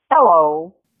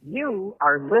You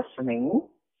are listening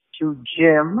to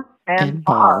Jim and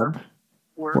Barb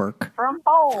work from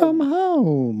home. From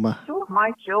home. Two of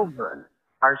my children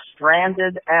are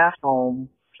stranded at home,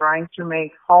 trying to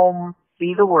make home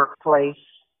be the workplace.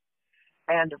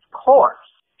 And of course,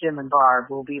 Jim and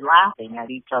Barb will be laughing at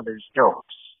each other's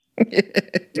jokes.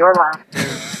 Your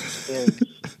laughter is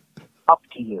up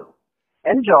to you.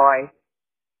 Enjoy.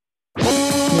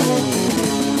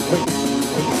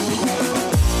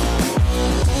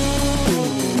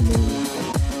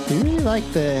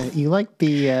 You like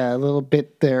the little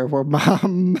bit there where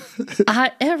Mom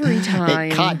every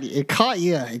time it caught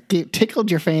you, it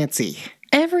tickled your fancy.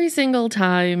 Every single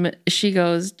time she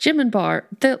goes, Jim and Barb,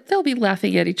 they'll be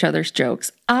laughing at each other's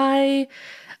jokes. I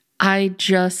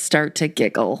just start to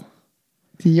giggle.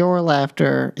 Your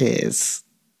laughter is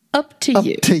up to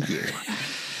you.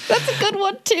 That's a good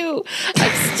one too.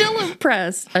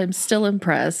 I'm still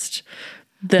impressed.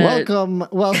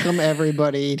 Welcome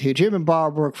everybody to Jim and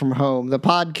Barb Work From Home, the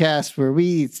podcast where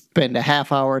we spend a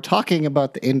half hour talking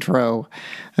about the intro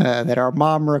that our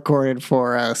mom recorded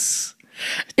for us.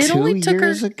 It 2 only took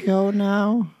years ago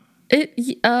now.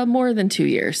 More than 2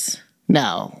 years.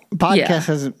 No,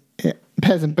 podcast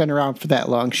hasn't been around for that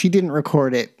long. She didn't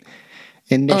record it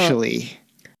initially.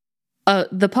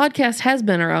 The podcast has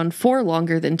been around for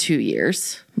longer than 2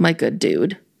 years. My good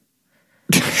dude.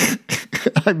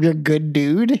 I'm your good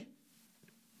dude?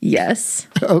 Yes.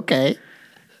 Okay.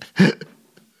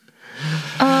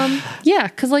 Yeah,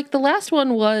 because the last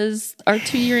one was our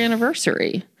 2-year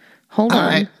anniversary. Hold on.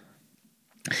 Right.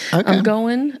 Okay. I'm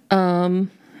going. Well,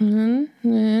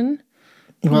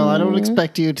 I don't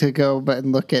expect you to go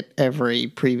and look at every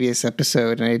previous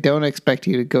episode, and I don't expect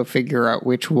you to go figure out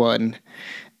which one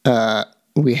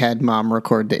we had Mom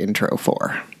record the intro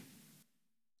for.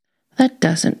 That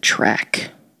doesn't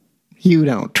track. You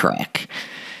don't track.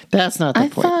 That's not the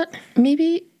point. I thought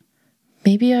maybe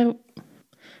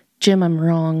Jim, I'm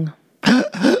wrong.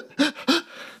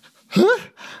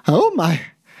 Oh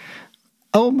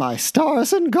my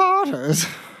stars and garters.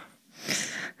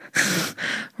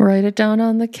 Write it down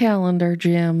on the calendar,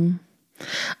 Jim.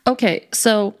 Okay,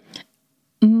 so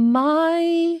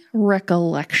my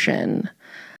recollection,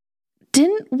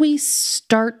 didn't we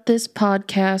start this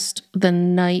podcast the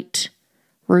night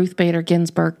Ruth Bader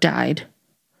Ginsburg died?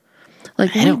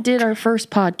 We did our first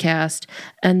podcast,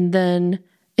 and then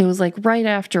it was right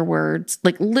afterwards,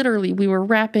 literally we were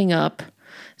wrapping up,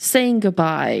 saying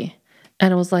goodbye,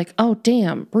 and it was oh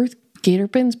damn, Ruth Gator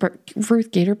Ginsburg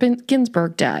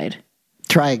died.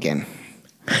 Try again.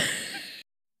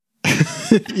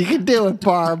 You can do it,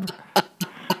 Barb.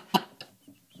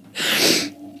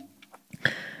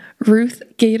 Ruth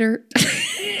Gator.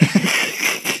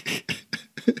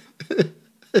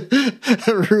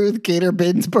 Ruth Gator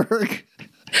Ginsburg.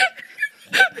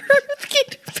 Ruth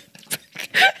Gator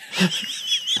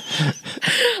Ginsburg.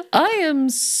 I am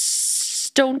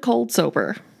stone cold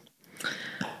sober.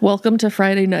 Welcome to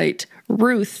Friday night.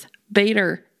 Ruth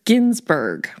Bader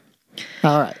Ginsburg.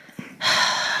 All right.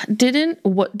 Didn't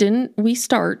we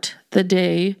start the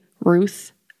day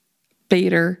Ruth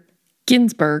Bader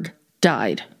Ginsburg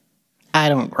died? I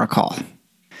don't recall.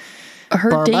 Her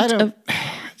Barb,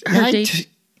 date.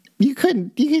 You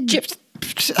could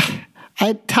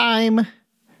time,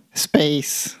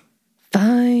 space.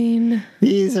 Fine.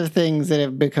 These are things that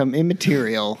have become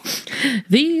immaterial.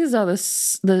 These are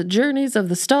the journeys of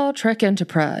the Star Trek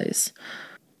Enterprise.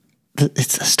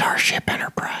 It's the Starship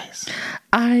Enterprise.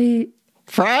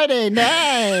 Friday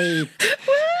night.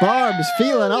 Barb's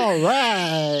feeling all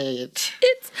right.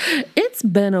 It's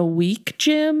been a week,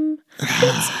 Jim.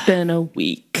 It's been a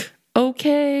week.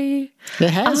 Okay. It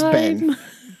has been.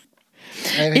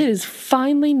 It is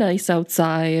finally nice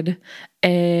outside,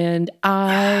 and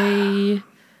how's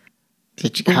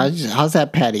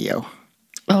that patio?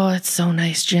 Oh, it's so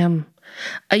nice, Jim.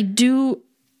 I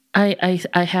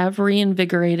have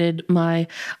reinvigorated my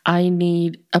I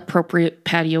need appropriate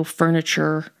patio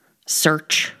furniture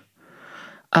search.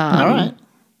 All right.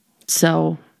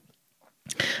 So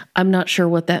I'm not sure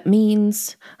what that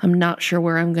means. I'm not sure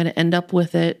where I'm going to end up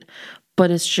with it,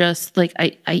 but it's just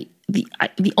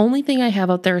the only thing I have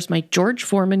out there is my George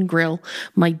Foreman grill,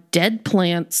 my dead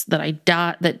plants that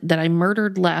I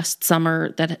murdered last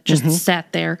summer that just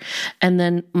sat there, and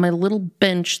then my little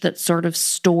bench that sort of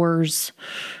stores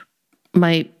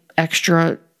my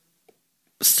extra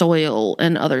soil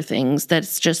and other things.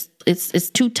 That's just it's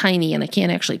too tiny, and I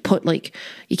can't actually put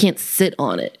you can't sit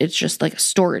on it. It's just like a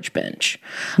storage bench.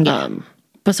 Yeah.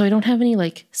 But so I don't have any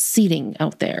seating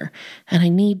out there, and I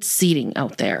need seating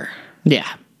out there. Yeah.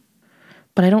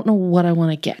 But I don't know what I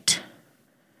want to get.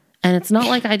 And it's not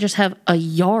like I just have a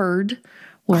yard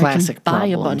where Classic I can buy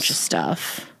problems. a bunch of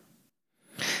stuff.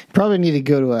 Probably need to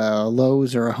go to a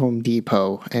Lowe's or a Home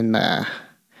Depot and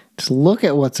just look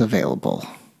at what's available.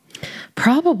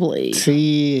 Probably.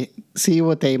 See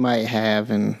what they might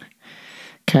have and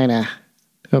kind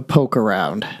of poke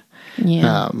around.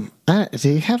 Yeah. Do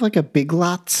you have like a Big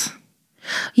Lots?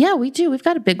 Yeah, we do. We've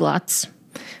got a Big Lots.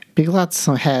 Big Lots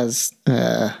has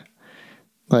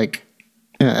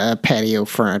patio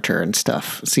furniture and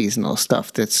stuff, seasonal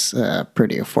stuff that's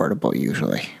pretty affordable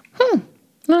usually.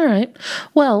 All right.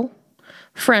 Well,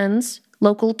 friends,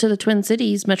 local to the Twin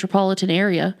Cities metropolitan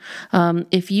area,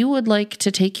 if you would like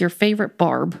to take your favorite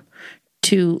Barb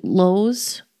to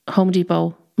Lowe's, Home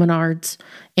Depot, Menards,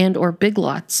 and or Big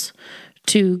Lots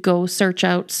to go search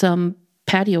out some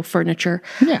patio furniture,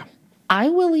 Yeah. I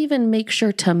will even make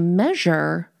sure to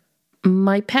measure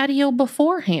my patio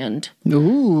beforehand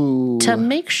Ooh. to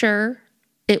make sure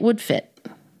it would fit.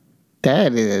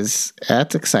 That's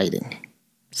exciting.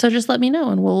 So just let me know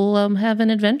and we'll have an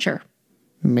adventure.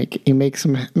 Make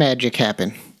some magic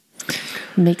happen.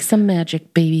 Make some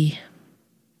magic, baby.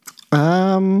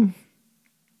 Yeah,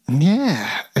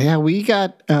 we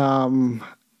got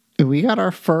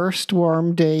our first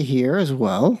warm day here as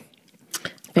well.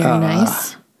 Very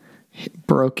nice.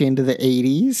 Broke into the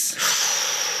 80s.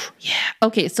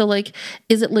 Okay, so like,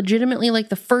 is it legitimately like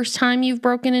the first time you've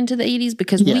broken into the 80s?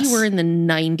 Because Yes. we were in the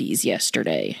 90s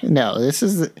yesterday. No, this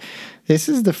is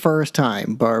the first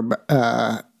time, Barb.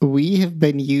 We have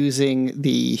been using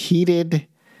the heated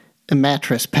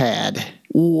mattress pad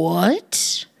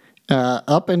What?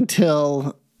 up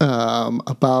until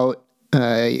about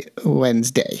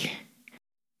Wednesday.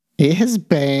 It has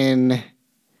been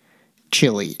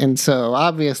chilly, and so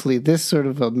obviously this sort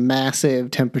of a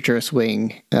massive temperature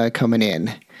swing coming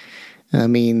in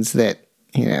means that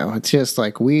it's just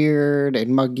like weird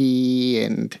and muggy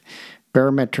and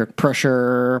barometric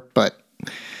pressure, but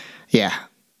yeah,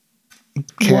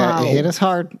 Wow. it hit us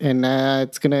hard, and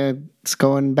it's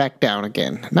going back down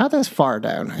again. Not as far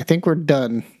down. I think we're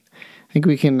done. I think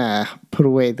we can put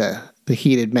away the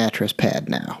heated mattress pad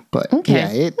now. But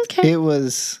Okay. yeah, it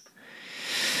was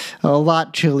a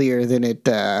lot chillier than it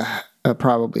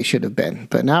probably should have been.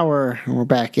 But now we're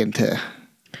back into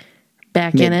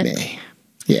Back in it. mid-May.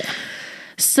 Yeah.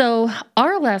 So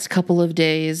our last couple of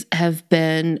days have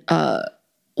been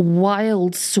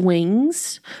wild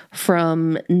swings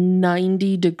from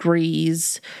 90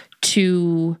 degrees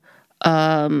to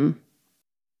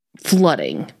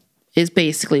flooding is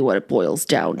basically what it boils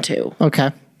down to.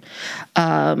 Okay.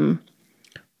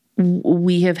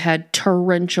 We have had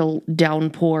torrential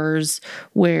downpours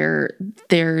where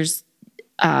there's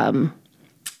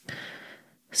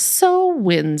so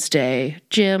Wednesday,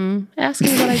 Jim, ask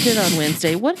me what I did on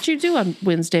Wednesday. What did you do on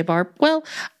Wednesday, Barb? Well,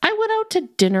 I went out to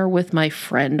dinner with my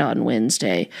friend on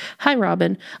Wednesday. Hi,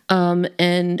 Robin.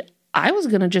 And I was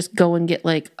going to just go and get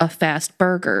like a fast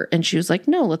burger. And she was like,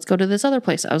 no, let's go to this other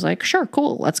place. I was like, sure,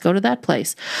 cool. Let's go to that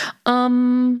place.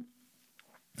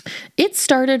 It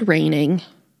started raining.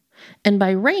 And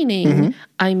by raining,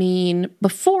 I mean,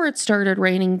 before it started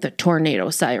raining, the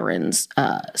tornado sirens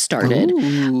started.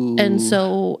 Ooh. And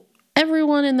so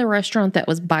everyone in the restaurant that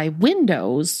was by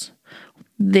windows,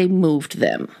 they moved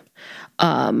them.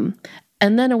 And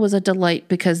then it was a delight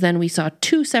because then we saw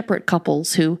two separate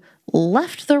couples who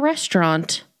left the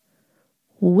restaurant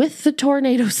with the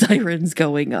tornado sirens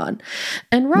going on.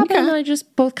 And Robin and I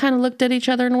just both kind of looked at each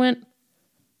other and went,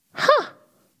 huh,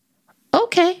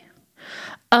 okay.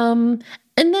 And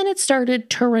then it started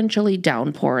torrentially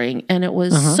downpouring, and it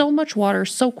was so much water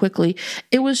so quickly.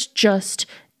 It was just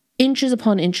inches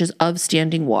upon inches of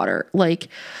standing water. Like,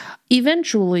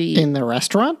 eventually... In the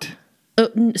restaurant?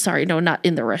 Sorry, no, not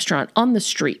in the restaurant. On the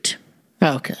street.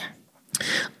 Okay.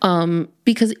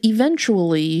 Because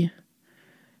eventually,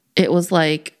 it was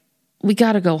like, we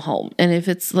got to go home. And if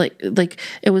it's like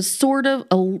it was sort of,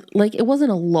 it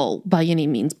wasn't a lull by any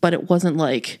means, but it wasn't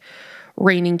like...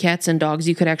 raining cats and dogs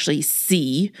you could actually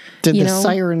see. Did the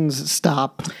sirens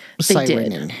stop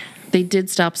sirening? They did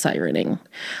stop sirening.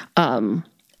 And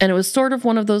it was sort of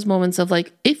one of those moments of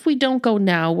like, if we don't go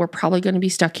now, we're probably going to be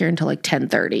stuck here until like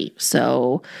 10:30.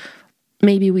 So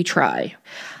maybe we try.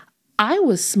 I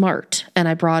was smart and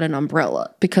I brought an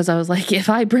umbrella because I was like, if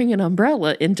I bring an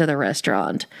umbrella into the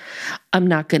restaurant, I'm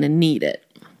not going to need it.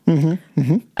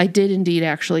 I did indeed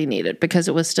actually need it because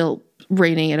it was still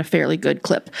raining at a fairly good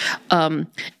clip.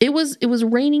 It was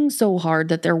raining so hard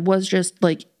that there was just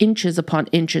like inches upon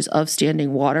inches of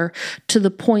standing water to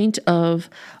the point of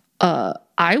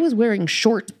I was wearing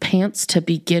short pants to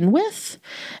begin with.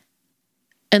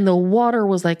 and the water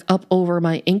was like up over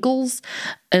my ankles,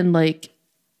 and like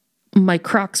my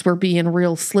Crocs were being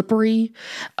real slippery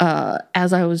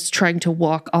as I was trying to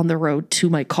walk on the road to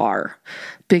my car,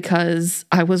 because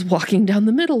I was walking down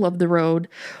the middle of the road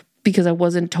because I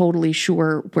wasn't totally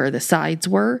sure where the sides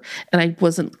were, and I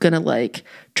wasn't going to like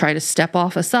try to step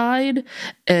off a side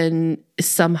and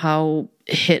somehow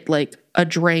hit like a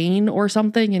drain or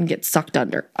something and get sucked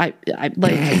under. I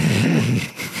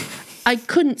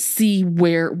couldn't see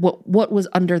what was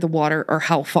under the water or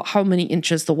how many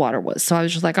inches the water was. So I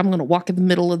was just like, I'm going to walk in the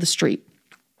middle of the street.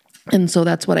 And so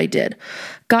that's what I did.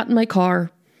 Got in my car,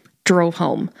 drove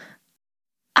home.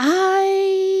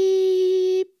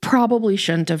 I probably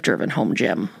shouldn't have driven home,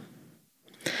 Jim.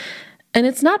 And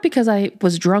it's not because I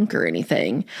was drunk or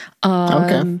anything.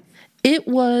 Okay. It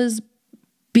was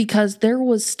because there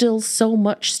was still so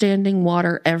much standing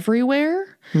water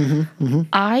everywhere.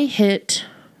 I hit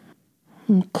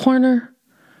corner,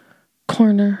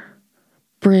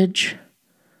 bridge,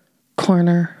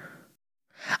 corner.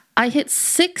 I hit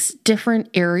 6 different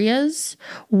areas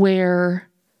where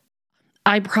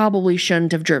I probably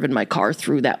shouldn't have driven my car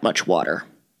through that much water,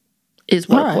 is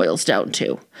what it boils down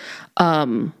to.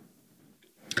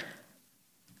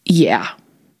 Yeah.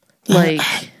 Like,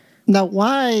 now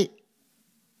why,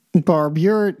 Barb,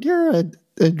 you're a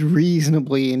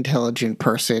reasonably intelligent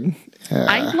person.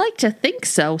 I'd like to think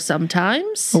so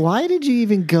sometimes. Why did you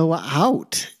even go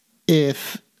out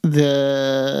if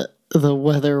the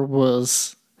weather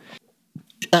was...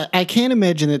 I can't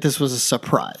imagine that this was a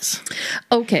surprise.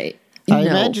 Okay. I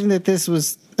imagine that this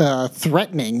was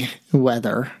threatening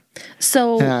weather.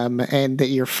 So, and that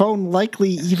your phone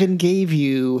likely even gave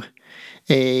you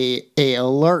a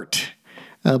alert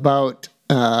about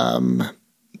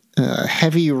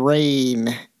heavy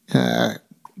rain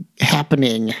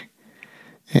happening,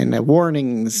 and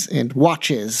warnings and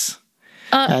watches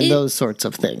and those sorts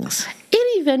of things.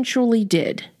 It eventually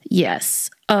did, yes.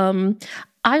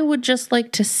 I would just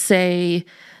like to say,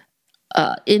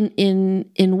 in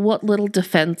what little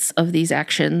defense of these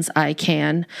actions I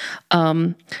can,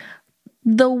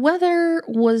 the weather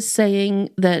was saying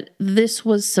that this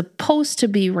was supposed to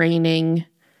be raining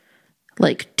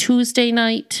like Tuesday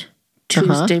night,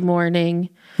 Tuesday morning,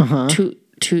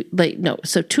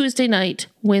 so Tuesday night,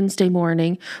 Wednesday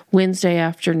morning, Wednesday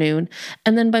afternoon,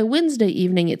 and then by Wednesday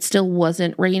evening it still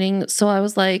wasn't raining. So I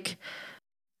was like,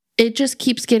 it just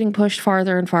keeps getting pushed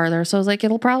farther and farther. So I was like,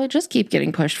 it'll probably just keep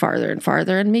getting pushed farther and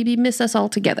farther and maybe miss us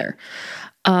altogether.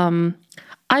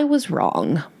 I was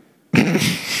wrong.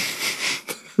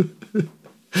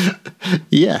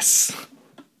 Yes.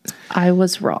 I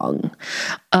was wrong.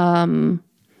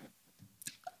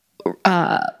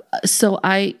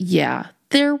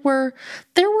 There were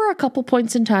a couple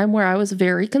points in time where I was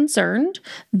very concerned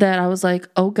that I was like,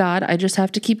 oh God, I just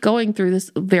have to keep going through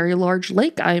this very large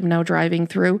lake I am now driving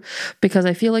through, because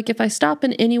I feel like if I stop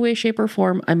in any way, shape, or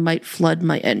form, I might flood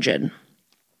my engine.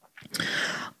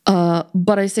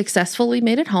 But I successfully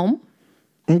made it home.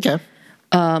 Okay.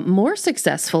 More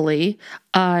successfully,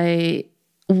 I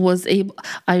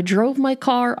drove my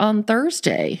car on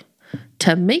Thursday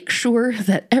to make sure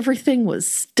that everything was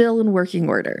still in working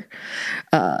order.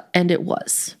 And it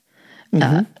was.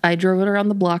 I drove it around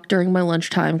the block during my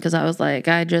lunchtime because I was like,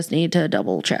 I just need to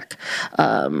double check.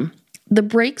 The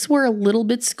brakes were a little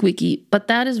bit squeaky, but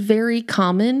that is very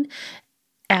common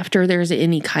after there's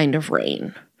any kind of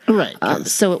rain. Right.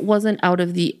 So it wasn't out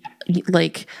of the,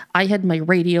 like, I had my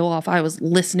radio off. I was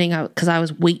listening out because I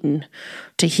was waiting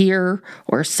to hear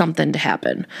or something to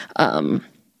happen.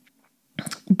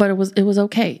 But it was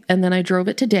okay. And then I drove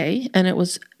it today and it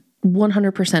was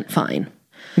 100% fine.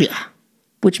 Yeah.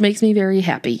 Which makes me very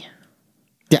happy.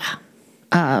 Yeah.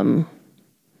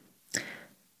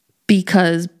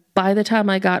 Because by the time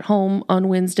I got home on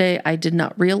Wednesday, I did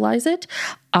not realize it.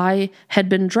 I had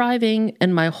been driving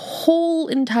and my whole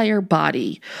entire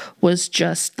body was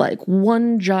just like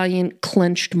one giant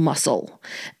clenched muscle.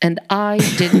 And I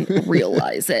didn't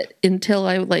realize it until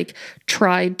I like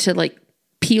tried to like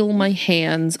peel my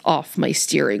hands off my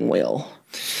steering wheel.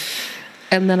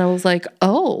 And then I was like,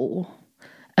 oh.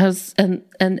 And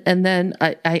then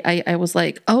I was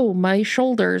like, oh, my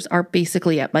shoulders are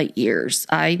basically at my ears.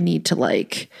 I need to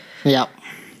like,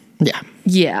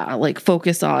 yeah, like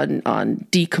focus on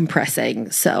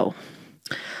decompressing. So,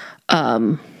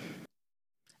 I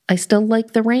still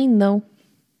like the rain though.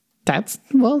 Yeah,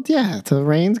 the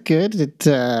rain's good. It,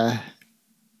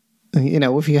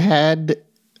 if you had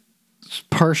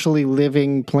partially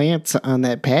living plants on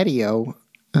that patio,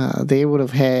 they would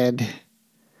have had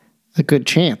a good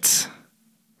chance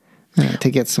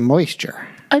to get some moisture.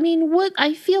 I mean,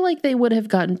 I feel like they would have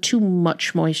gotten too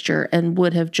much moisture and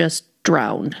would have just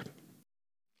drowned.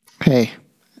 Hey,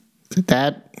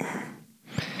 that's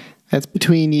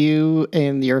between you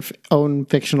and your own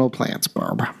fictional plants,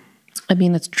 Barbara. I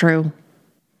mean, it's true.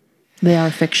 They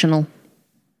are fictional.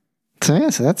 So yeah,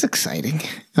 so that's exciting.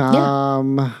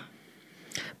 Yeah.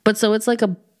 But so it's like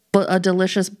a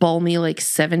delicious balmy like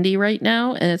 70 right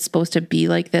now, and it's supposed to be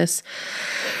like this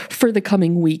for the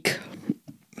coming week.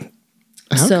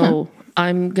 Okay. So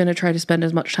I'm going to try to spend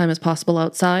as much time as possible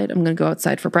outside. I'm going to go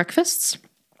outside for breakfasts.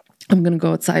 I'm going to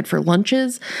go outside for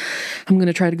lunches. I'm going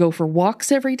to try to go for walks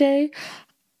every day.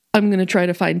 I'm going to try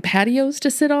to find patios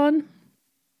to sit on.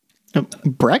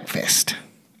 Breakfast?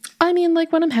 I mean,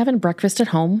 like when I'm having breakfast at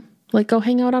home, like go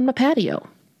hang out on my patio.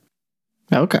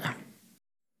 Okay.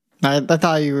 I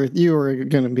thought you were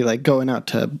going to be like going out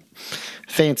to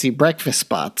fancy breakfast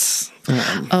spots.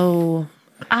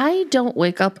 I don't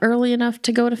wake up early enough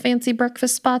to go to fancy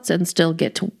breakfast spots and still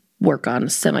get to work on a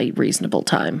semi-reasonable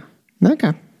time.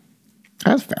 Okay.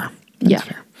 That's fair. That's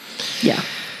fair. Yeah.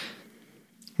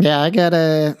 Yeah, I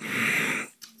gotta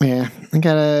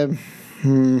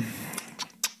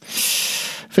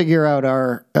figure out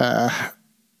our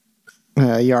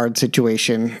yard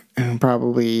situation and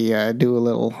probably do a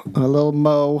little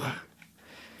mow.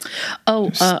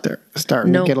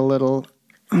 Starting to get a little.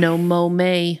 No mow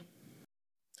May.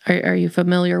 Are you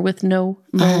familiar with no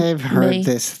mow I've heard May?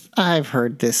 this. I've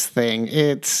heard this thing.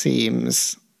 It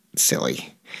seems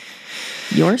silly.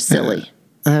 You're silly.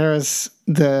 There's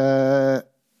the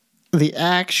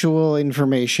actual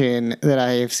information that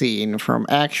I have seen from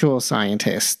actual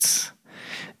scientists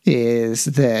is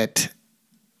that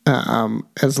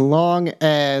as long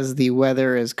as the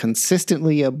weather is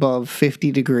consistently above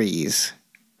 50 degrees,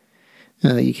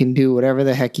 you can do whatever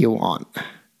the heck you want.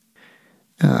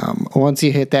 Once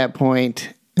you hit that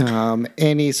point,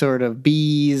 any sort of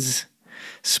bees,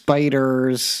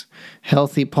 spiders,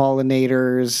 healthy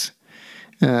pollinators,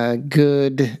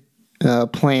 good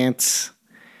plants,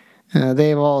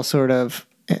 they've all sort of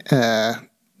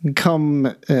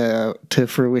come to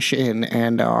fruition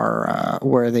and are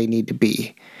where they need to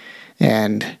be.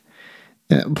 And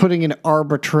putting an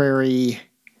arbitrary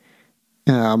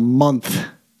month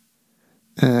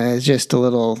is just a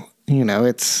little,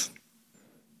 it's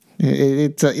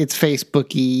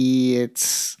Facebooky,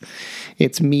 it's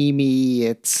memey,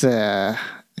 it's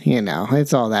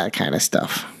it's all that kind of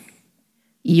stuff.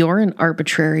 You're an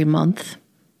arbitrary month.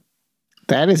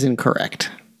 That is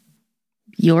incorrect.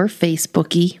 You're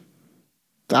Facebooky.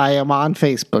 I am on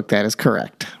Facebook. That is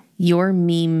correct. You're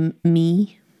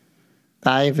me.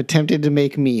 I've attempted to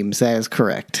make memes. That is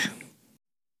correct.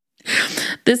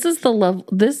 This is the love.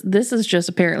 This is just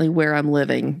apparently where I'm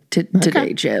living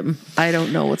today, Jim. I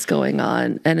don't know what's going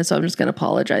on, and so I'm just going to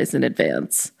apologize in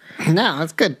advance. No,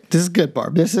 that's good. This is good,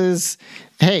 Barb. This is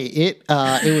it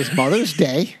was Mother's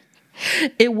Day.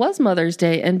 It was Mother's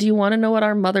Day, and do you want to know what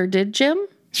our mother did, Jim?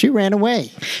 She ran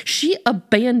away. She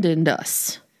abandoned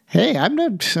us. Hey, I'm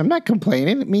not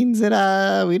complaining. It means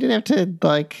that we didn't have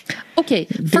to Okay,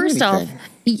 first off,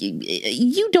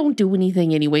 you don't do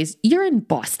anything anyways. You're in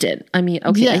Boston. I mean,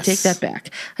 okay, yes. I take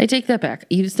that back.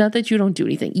 It's not that you don't do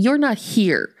anything. You're not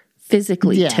here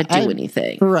physically to do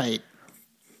anything. Right.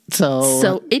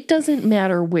 So it doesn't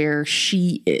matter where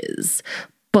she is.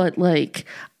 But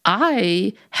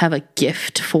I have a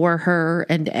gift for her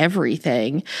and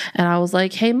everything. And I was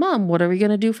like, hey, Mom, what are we going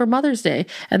to do for Mother's Day?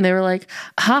 And they were like,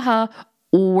 haha,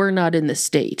 we're not in the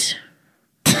state.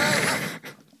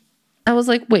 I was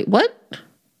like, wait, what?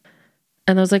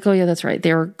 And I was like, oh, yeah, that's right.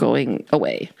 They were going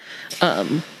away.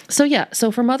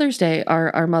 So for Mother's Day,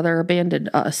 our mother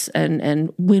abandoned us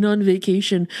and went on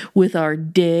vacation with our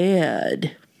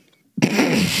dad.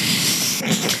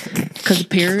 Because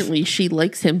apparently she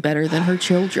likes him better than her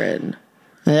children.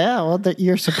 Yeah, well,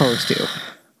 you're supposed to.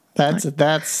 That's a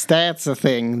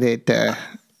thing that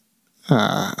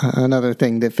another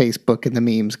thing that Facebook and the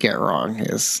memes get wrong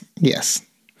is yes,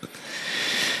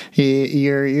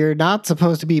 you're not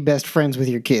supposed to be best friends with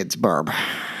your kids, Barb.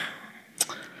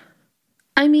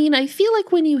 I mean, I feel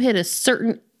like when you hit a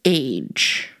certain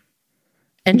age.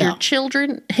 And your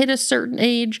children hit a certain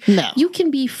age, you can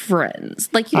be friends.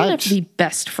 You don't have to be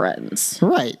best friends.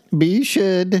 Right. But you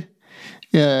should,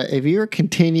 if you're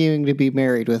continuing to be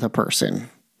married with a person,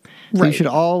 you should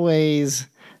always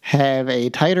have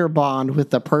a tighter bond with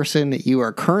the person that you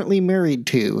are currently married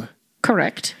to.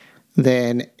 Correct.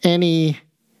 Than any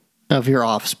of your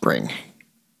offspring.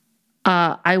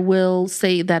 I will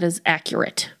say that is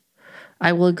accurate.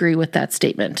 I will agree with that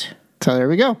statement. So there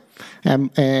we go.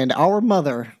 And our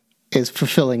mother is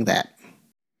fulfilling that.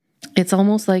 It's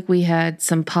almost like we had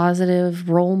some positive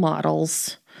role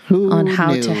models Who on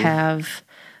how knew? to have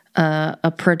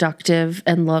a productive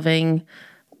and loving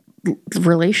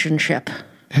relationship.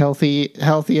 Healthy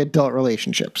adult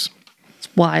relationships. It's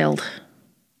wild.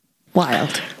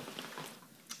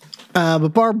 But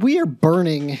Barb, we're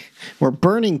burning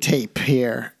tape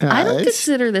here. I don't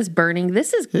consider this burning.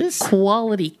 This is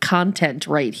quality content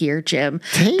right here, Jim.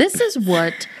 Tape? This is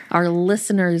what our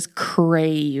listeners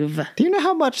crave. Do you know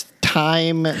how much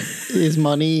time is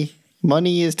money?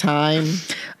 Money is time.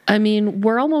 I mean,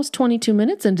 we're almost 22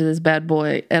 minutes into this bad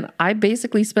boy, and I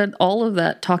basically spent all of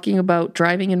that talking about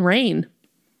driving in rain.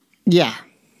 Yeah.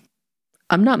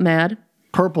 I'm not mad.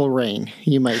 Purple rain,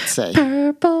 you might say.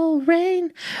 Purple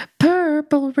rain,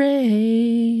 purple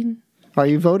rain. Are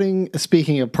you voting?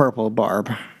 Speaking of purple,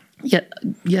 Barb. Yeah,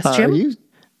 yes, Jim.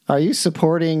 Are you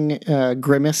supporting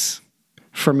Grimace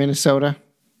for Minnesota?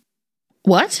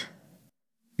 What?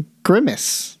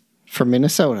 Grimace for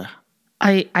Minnesota.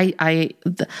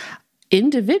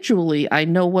 Individually, I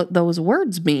know what those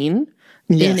words mean.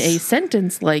 Yes. In a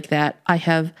sentence like that, I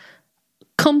have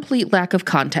complete lack of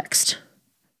context.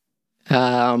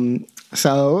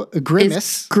 So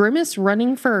Grimace. Is Grimace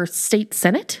running for state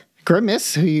senate?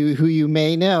 Grimace, who you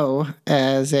may know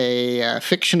as a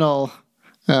fictional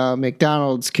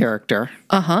McDonald's character.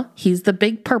 He's the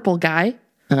big purple guy.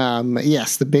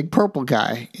 Yes, the big purple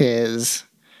guy is.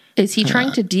 Is he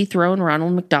trying to dethrone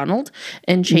Ronald McDonald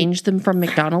and change them from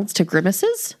McDonald's to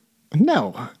Grimaces?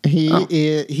 No,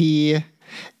 he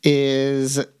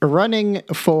is running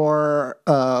for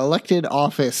elected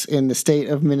office in the state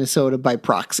of Minnesota by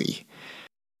proxy.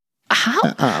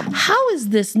 How is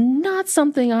this not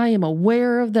something I am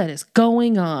aware of that is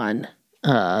going on?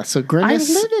 So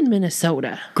Grimace. I live in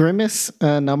Minnesota. Grimace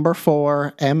number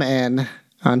 4 MN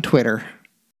on Twitter.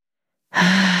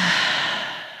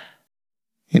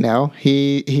 You know,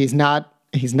 he's not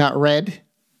red,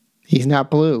 he's not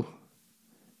blue,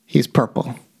 he's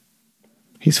purple.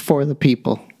 He's for the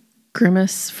people.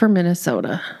 Grimace for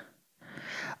Minnesota.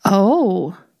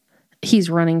 Oh, he's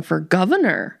running for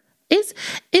governor. Is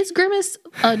Grimace?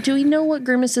 Do we know what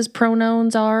Grimace's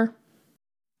pronouns are?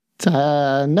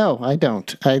 No, I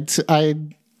don't. Does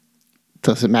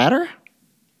it matter?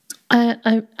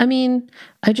 I mean,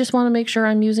 I just want to make sure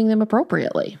I'm using them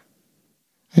appropriately.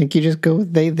 I think you just go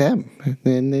with they, them,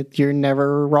 and you're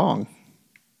never wrong.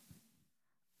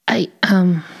 I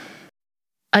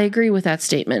agree with that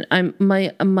statement. I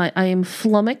am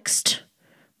flummoxed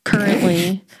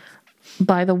currently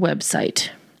by the website,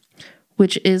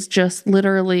 which is just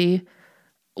literally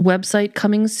website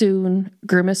coming soon,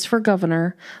 Grimace for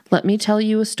governor. Let me tell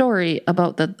you a story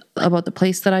about the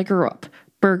place that I grew up.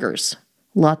 Burgers.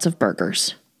 Lots of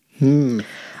burgers.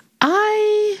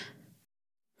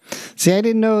 See, I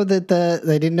didn't know that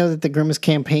the Grimace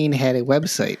campaign had a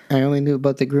website. I only knew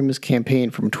about the Grimace campaign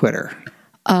from Twitter.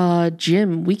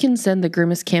 Jim, we can send the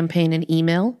Grimace campaign an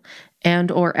email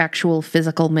and or actual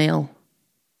physical mail.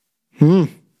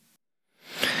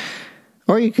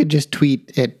 Or you could just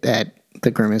tweet at the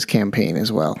Grimace campaign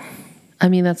as well. I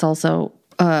mean, that's also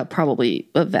probably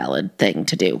a valid thing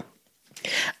to do.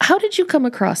 How did you come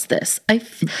across this?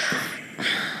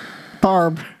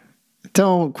 Barb,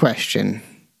 don't question.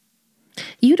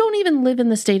 You don't even live in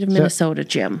the state of Minnesota,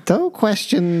 Jim. Don't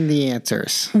question the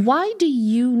answers. Why do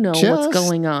you know what's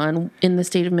going on in the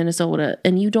state of Minnesota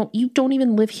and you don't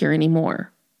even live here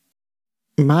anymore?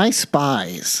 My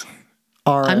spies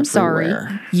are I'm everywhere.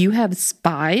 Sorry. You have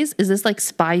spies? Is this like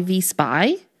Spy v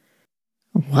Spy?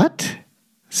 What?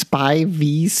 Spy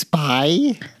v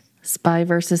Spy? Spy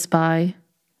versus Spy.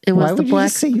 It was Why would you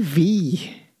just say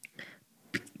V?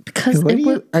 Because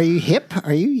are you hip?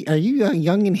 Are you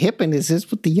young and hip? And is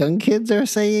this what the young kids are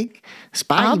saying?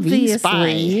 Spy v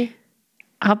Spy.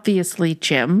 Obviously,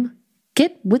 Jim.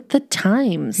 Get with the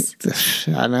times.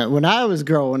 When I was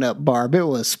growing up, Barb, it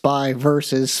was Spy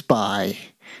versus Spy.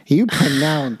 You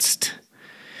pronounced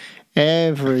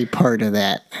every part of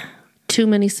that. Too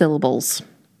many syllables.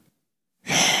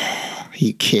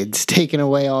 You kids taking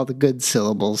away all the good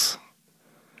syllables.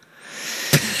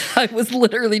 I was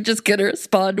literally just going to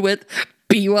respond with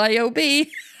BYOB.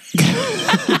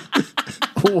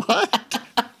 What?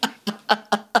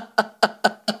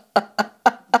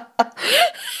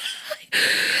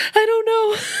 I don't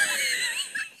know.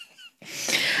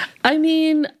 I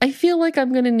mean, I feel like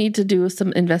I'm going to need to do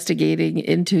some investigating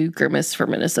into Grimace for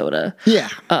Minnesota. Yeah.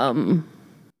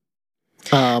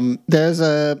 There's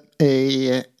a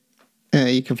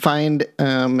you can find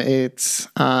it's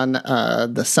on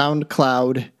the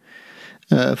SoundCloud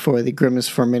for the Grimace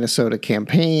for Minnesota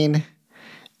campaign.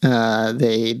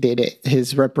 They did it.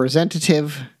 His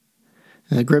representative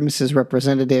Grimace's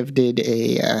representative did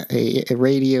a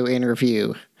radio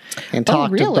interview and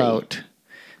talked about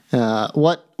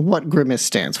what Grimace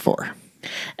stands for.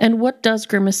 And what does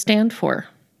Grimace stand for?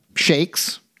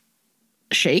 Shakes.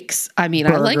 Shakes? I mean,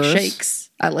 Burgers. I like shakes.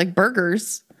 I like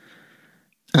burgers.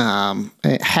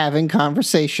 Having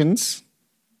conversations.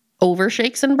 Over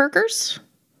shakes and burgers?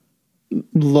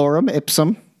 Lorem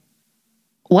ipsum.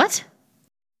 What?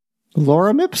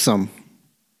 Lorem ipsum.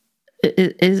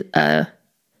 Is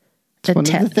it's one of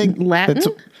the things. Latin?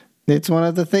 It's one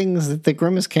of the things that the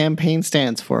Grimace campaign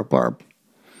stands for, Barb.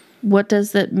 What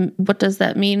does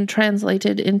that mean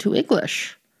translated into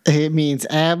English? It means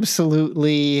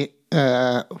absolutely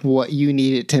what you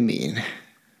need it to mean.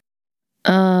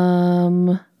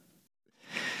 Barb,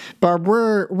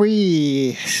 we're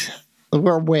way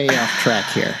off track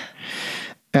here.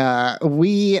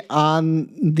 We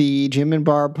on the Jim and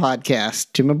Barb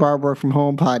podcast, Jim and Barb Work From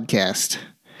Home podcast,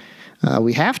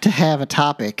 we have to have a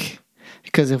topic,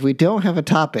 because if we don't have a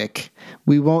topic,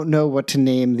 we won't know what to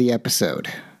name the episode.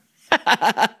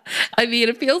 I mean,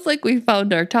 it feels like we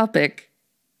found our topic,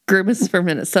 Grimace for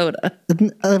Minnesota.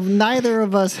 Neither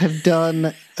of us have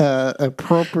done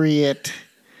appropriate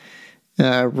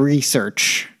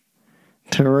research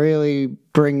to really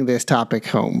bring this topic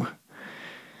home.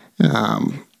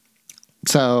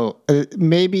 So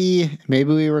maybe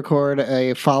we record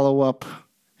a follow-up,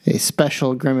 a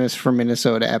special Grimace for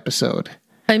Minnesota episode.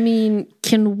 I mean,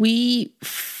 can we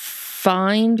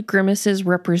find Grimace's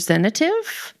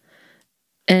representative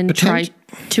and try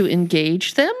to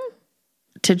engage them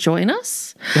to join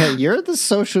us? Yeah, you're the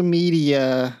social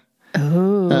media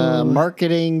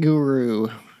marketing guru.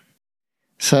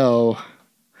 So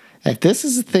if this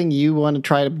is a thing you want to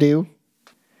try to do,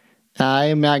 I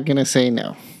am not going to say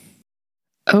no.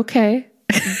 Okay.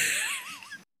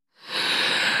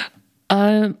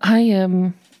 I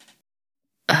am...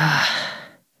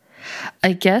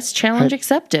 I guess challenge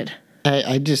accepted.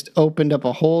 I just opened up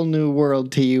a whole new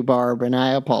world to you, Barb, and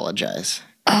I apologize.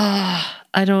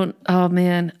 Oh,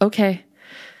 man. Okay.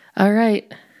 All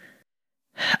right.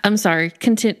 I'm sorry.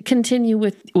 Continue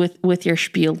with your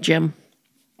spiel, Jim.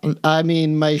 I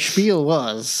mean, my spiel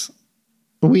was,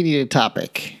 we need a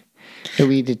topic. And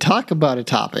we need to talk about a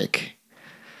topic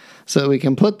so we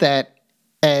can put that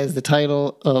as the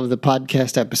title of the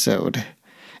podcast episode.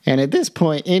 And at this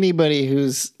point, anybody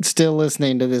who's still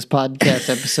listening to this podcast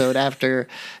episode after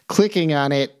clicking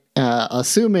on it,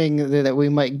 assuming that we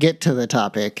might get to the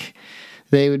topic,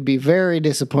 they would be very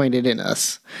disappointed in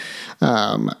us.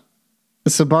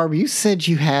 So, Barb, you said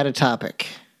you had a topic.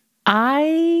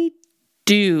 I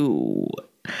do.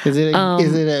 Is it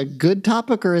a good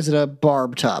topic or is it a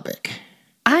Barb topic?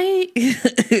 I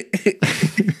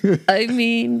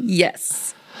mean,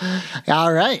 yes.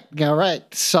 All right.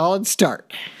 Solid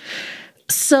start.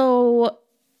 So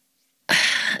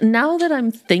now that I'm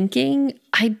thinking,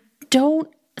 I don't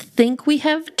think we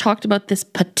have talked about this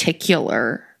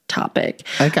particular topic.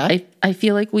 Okay. I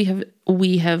feel like we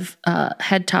have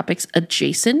had topics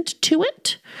adjacent to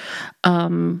it,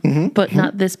 but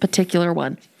not this particular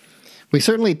one. We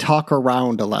certainly talk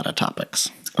around a lot of topics.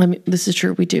 I mean, this is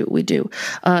true. We do.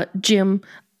 Jim,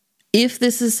 if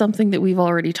this is something that we've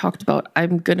already talked about,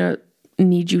 I'm going to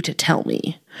need you to tell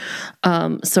me.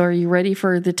 So are you ready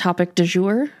for the topic du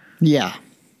jour? Yeah.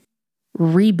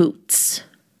 Reboots.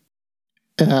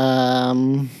 Yeah,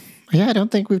 I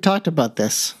don't think we've talked about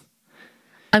this.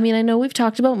 I mean, I know we've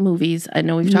talked about movies. I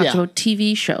know we've talked about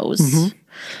TV shows.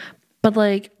 But,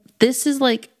 like, this is,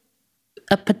 like,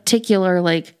 a particular,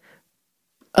 like,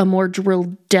 a more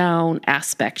drilled down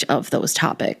aspect of those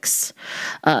topics.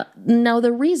 Now,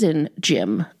 the reason,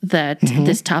 Jim, that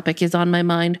this topic is on my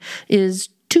mind is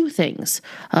two things,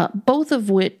 both of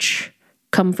which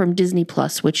come from Disney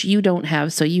Plus, which you don't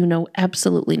have, so you know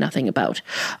absolutely nothing about.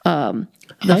 Barb,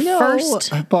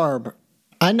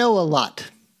 I know a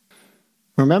lot.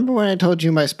 Remember when I told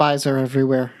you my spies are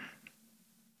everywhere?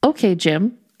 Okay,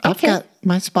 Jim. I've got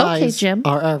my spies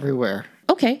are everywhere.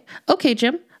 Okay,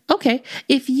 Jim. Okay,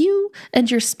 if you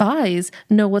and your spies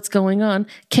know what's going on,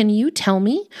 can you tell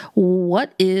me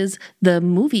what is the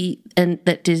movie and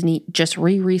that Disney just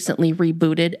recently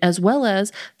rebooted, as well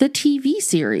as the TV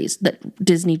series that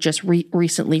Disney just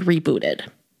recently rebooted?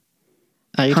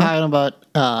 Are you talking about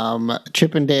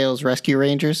Chippendales Rescue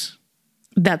Rangers?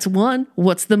 That's one.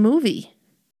 What's the movie?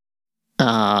 If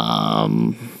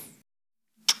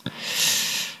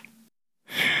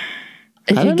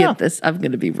you get this, I'm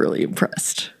going to be really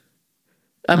impressed.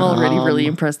 I'm already really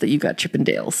impressed that you got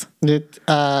Chippendales.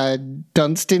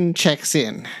 Dunstan Checks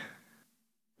In.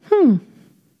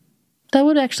 That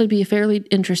would actually be a fairly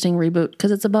interesting reboot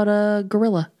because it's about a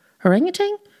gorilla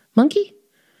Orangutan? Monkey?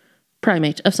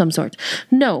 Primate of some sort.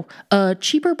 No,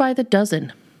 Cheaper by the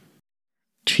Dozen.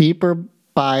 Cheaper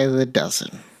by the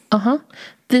Dozen. Uh-huh.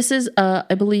 This is,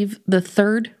 I believe, the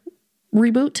third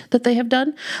reboot that they have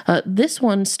done. This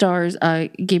one stars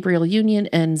Gabrielle Union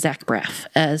and Zach Braff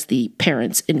as the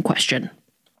parents in question.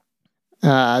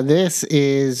 This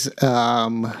is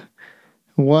one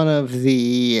of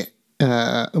the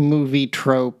movie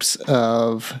tropes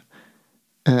of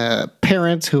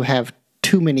parents who have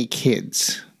too many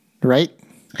kids, right?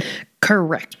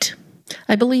 Correct.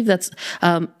 I believe that's,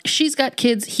 she's got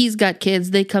kids, he's got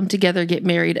kids, they come together, get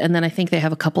married, and then I think they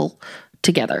have a couple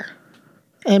together.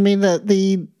 I mean,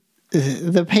 the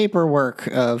paperwork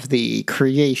of the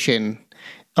creation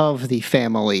of the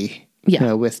family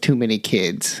with too many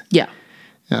kids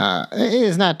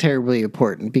is not terribly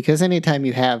important, because anytime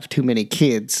you have too many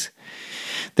kids,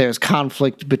 there's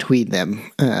conflict between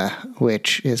them,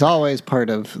 which is always part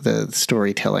of the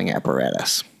storytelling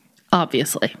apparatus.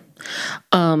 Obviously.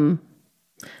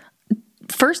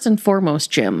 First and foremost,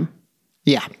 Jim.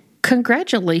 Yeah.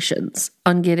 Congratulations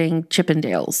on getting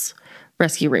Chippendales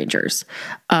Rescue Rangers.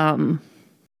 Thank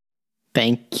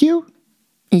you.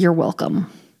 You're welcome.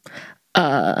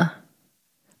 But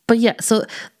yeah, so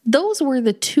those were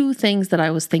the two things that I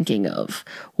was thinking of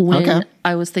when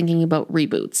I was thinking about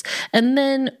reboots. And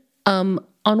then on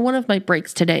one of my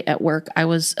breaks today at work, I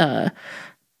was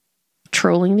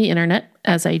trolling the internet,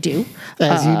 as I do.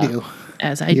 As you do.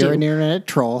 As I do. You're an internet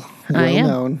troll. Well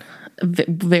known.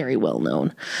 Very well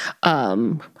known.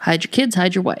 Hide your kids,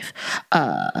 hide your wife.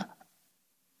 I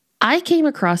came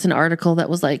across an article that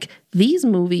was like, these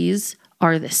movies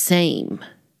are the same,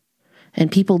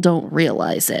 and people don't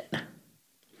realize it.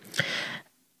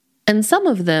 And some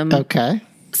of them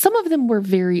were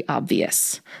very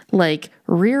obvious, like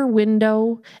Rear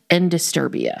Window and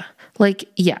Disturbia. Like,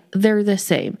 yeah, they're the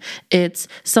same. It's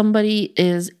somebody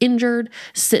is injured,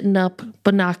 sitting up,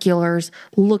 binoculars,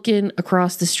 looking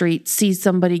across the street, sees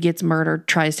somebody gets murdered,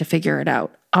 tries to figure it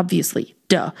out. Obviously,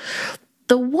 duh.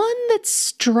 The one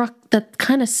that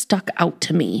kind of stuck out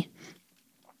to me,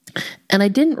 and I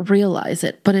didn't realize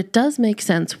it, but it does make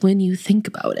sense when you think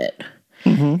about it,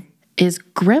 is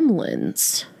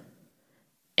Gremlins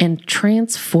and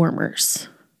Transformers.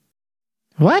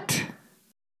 What?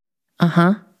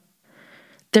 Uh-huh.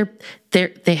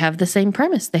 They have the same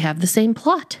premise. They have the same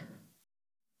plot.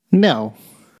 No,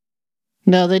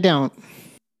 they don't.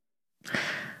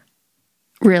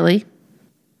 Really?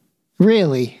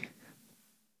 Really?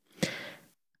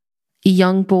 A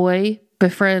young boy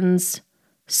befriends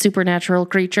supernatural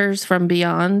creatures from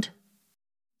beyond?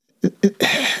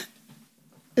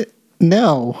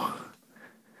 No,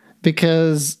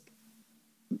 because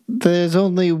there's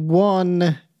only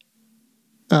one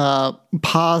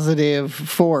positive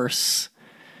force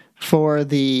for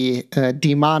the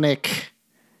demonic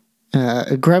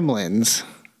gremlins.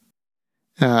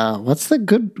 What's the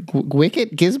good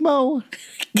Wicket? Gizmo?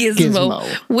 Gizmo.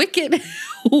 Wicket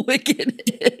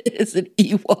is an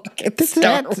Ewok at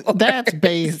Star Wars.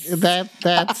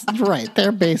 That's right.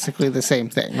 They're basically the same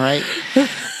thing, right?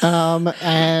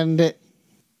 And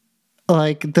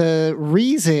like the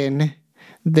reason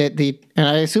that and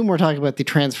I assume we're talking about the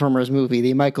Transformers movie,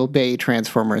 the Michael Bay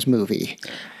Transformers movie.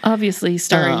 Obviously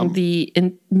starring the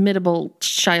inimitable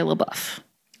Shia LaBeouf.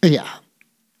 Yeah.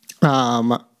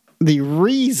 The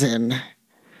reason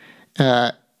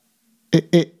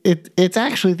it's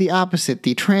actually the opposite.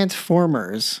 The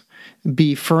Transformers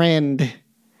befriend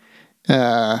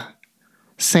Sam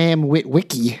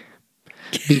Witwicky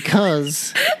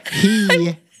because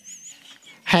he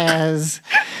has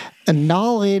a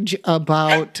knowledge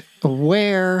about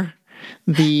where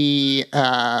the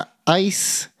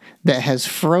ice that has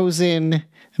frozen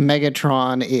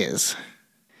Megatron is.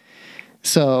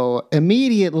 So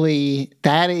immediately,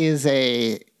 that is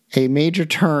a major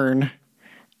turn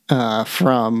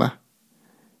from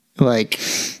like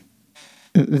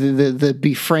the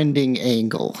befriending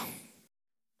angle.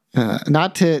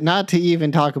 Not to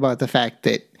even talk about the fact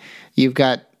that you've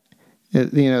got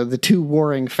the two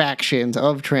warring factions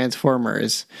of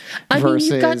Transformers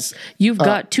versus you've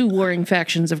got two warring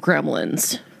factions of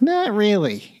Gremlins. Not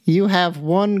really. You have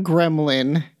one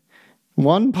gremlin.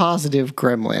 One positive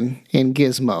gremlin in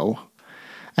Gizmo,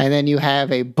 and then you have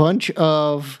a bunch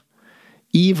of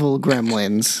evil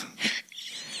gremlins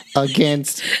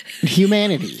against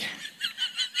humanity.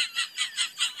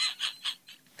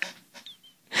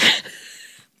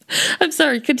 I'm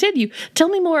sorry, continue. Tell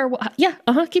me more. Yeah,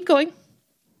 keep going.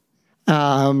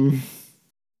 I mean,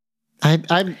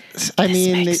 this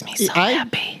makes me so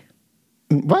happy.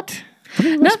 What?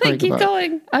 Nothing, keep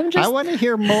going. I want to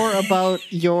hear more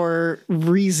about your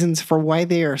reasons for why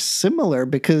they are similar,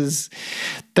 because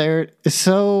they're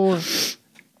so,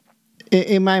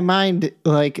 in my mind,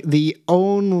 like the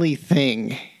only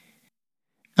thing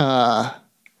that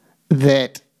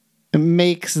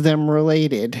makes them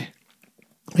related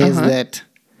is that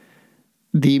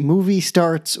the movie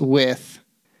starts with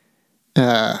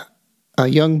a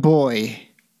young boy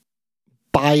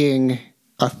buying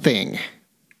a thing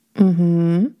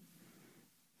from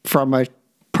a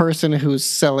person who's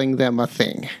selling them a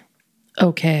thing.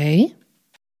 Okay.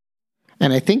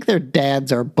 And I think their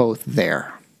dads are both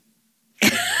there.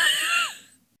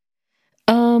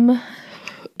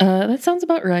 That sounds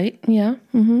about right. Yeah.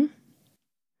 Mm-hmm.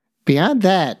 Beyond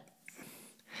that,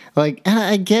 like,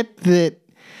 I get that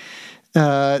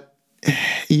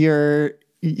you're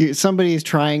somebody's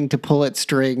trying to pull at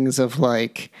strings of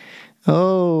like,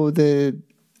 oh, the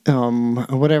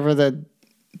whatever the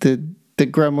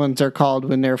gremlins are called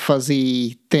when they're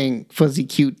fuzzy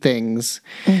cute things.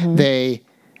 They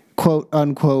quote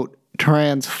unquote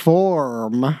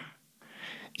transform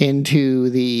into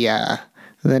the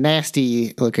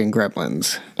nasty looking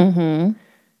gremlins.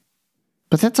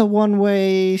 But that's a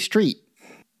one-way street.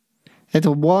 It's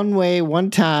a one-way,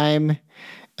 one time,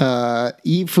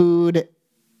 eat food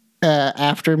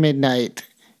after midnight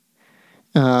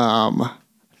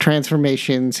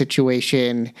transformation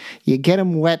situation. You get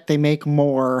them wet, they make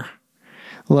more.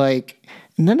 Like,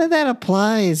 none of that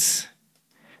applies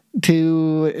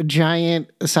to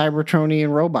giant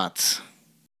Cybertronian robots.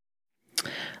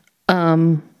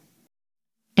 And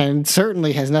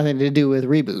certainly has nothing to do with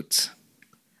reboots.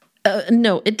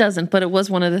 No, it doesn't, but it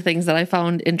was one of the things that I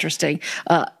found interesting.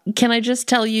 Can I just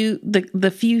tell you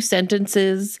the few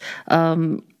sentences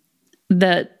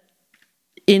that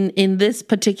in this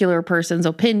particular person's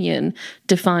opinion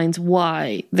defines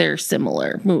why they're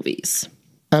similar movies?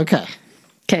 Okay.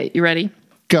 Okay, you ready?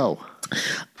 Go.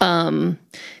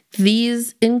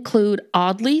 These include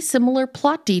oddly similar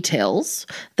plot details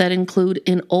that include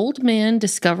an old man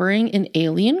discovering an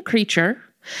alien creature,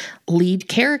 lead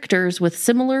characters with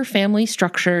similar family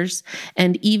structures,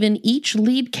 and even each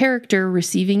lead character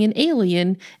receiving an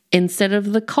alien instead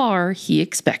of the car he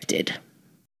expected.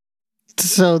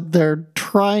 So they're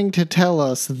trying to tell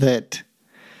us that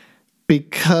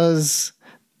because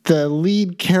the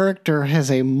lead character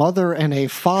has a mother and a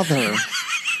father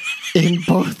in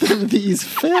both of these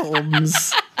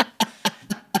films.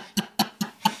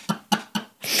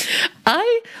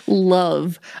 I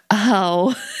love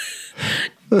how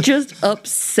just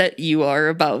upset you are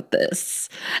about this.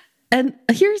 And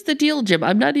here's the deal, Jim.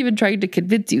 I'm not even trying to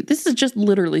convince you. This is just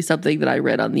literally something that I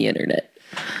read on the internet.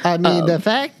 I mean, the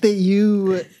fact that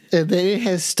that it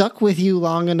has stuck with you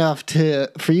long enough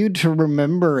for you to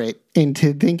remember it and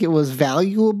to think it was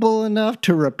valuable enough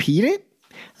to repeat it,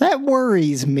 that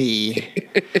worries me.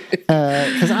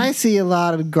 Because I see a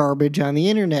lot of garbage on the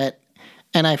internet,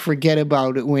 and I forget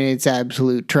about it when it's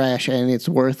absolute trash and it's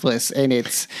worthless and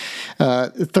it's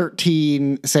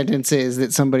 13 sentences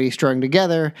that somebody strung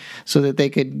together so that they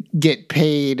could get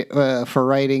paid for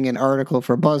writing an article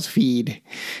for BuzzFeed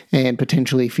and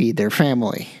potentially feed their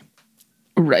family.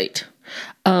 Right.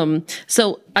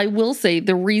 So I will say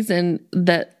the reason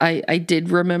that I did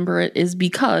remember it is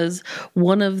because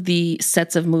one of the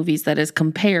sets of movies that is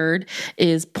compared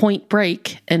is Point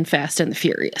Break and Fast and the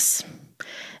Furious.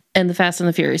 And the Fast and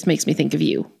the Furious makes me think of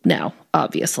you now,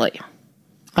 obviously.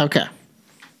 Okay.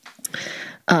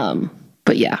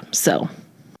 But yeah, so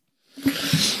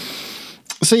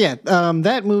yeah,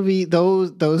 that movie,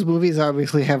 those movies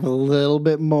obviously have a little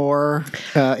bit more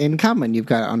in common. You've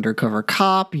got Undercover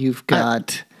Cop, you've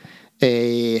got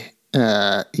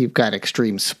you've got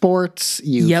extreme sports,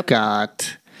 you've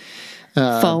got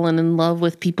fallen in love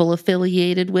with people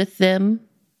affiliated with them.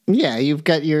 Yeah, you've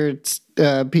got your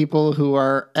people who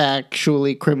are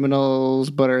actually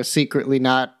criminals but are secretly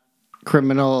not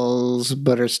criminals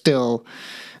but are still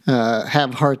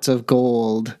have hearts of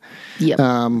gold. Yep.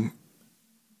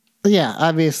 Yeah,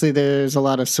 obviously there's a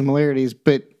lot of similarities,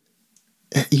 but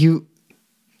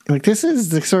this is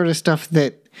the sort of stuff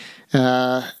that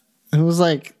it was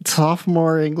like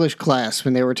sophomore English class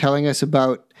when they were telling us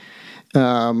about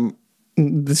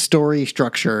the story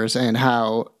structures and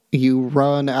how you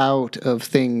run out of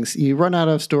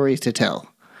stories to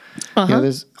tell.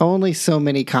 There's only so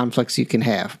many conflicts you can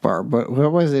have, Barb. But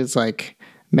what was it? It's like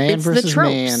man versus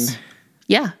man.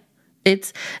 Yeah.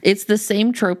 It's the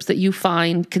same tropes that you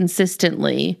find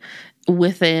consistently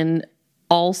within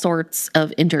all sorts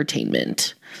of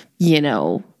entertainment,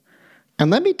 And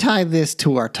let me tie this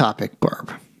to our topic,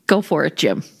 Barb. Go for it,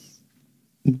 Jim.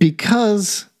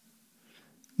 Because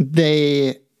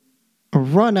they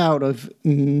run out of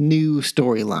new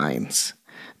storylines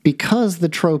because the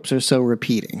tropes are so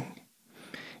repeating.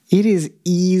 It is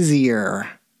easier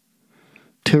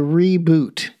to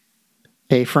reboot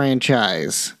a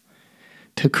franchise,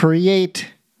 to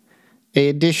create an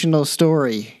additional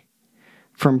story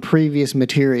from previous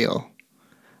material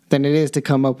than it is to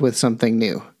come up with something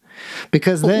new.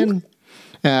 Because then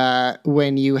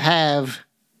when you have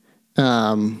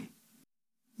mogwais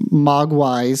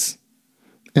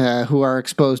who are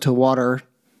exposed to water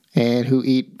and who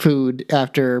eat food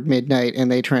after midnight and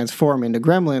they transform into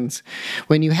gremlins,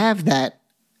 when you have that,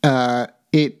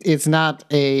 it's not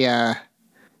a...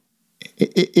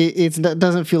 It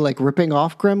doesn't feel like ripping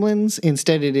off Gremlins.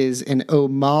 Instead, it is an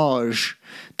homage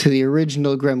to the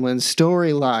original Gremlins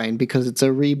storyline because it's a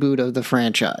reboot of the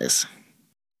franchise.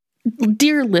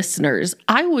 Dear listeners,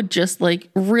 I would just like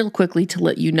real quickly to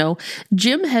let you know,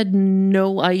 Jim had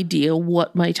no idea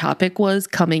what my topic was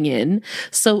coming in.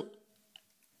 So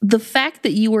the fact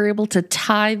that you were able to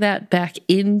tie that back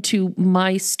into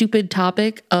my stupid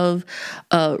topic of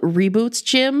reboots,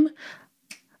 Jim,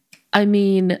 I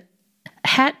mean,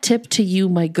 hat tip to you,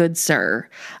 my good sir.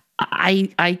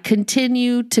 I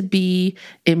continue to be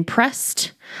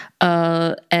impressed,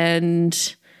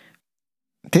 and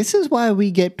this is why we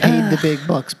get paid the big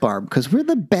bucks, Barb, because we're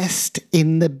the best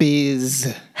in the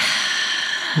biz.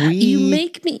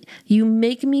 You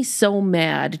make me so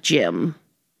mad, Jim,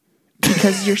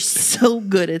 because you're so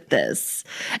good at this,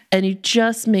 and you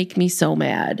just make me so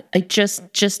mad. I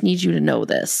just need you to know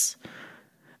this.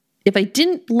 If I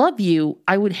didn't love you,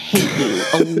 I would hate you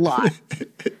a lot.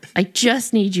 I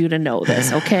just need you to know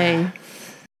this, okay?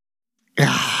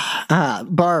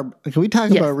 Barb, can we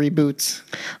talk about reboots?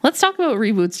 Let's talk about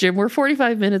reboots, Jim. We're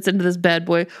 45 minutes into this bad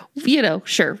boy. You know,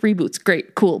 sure, reboots,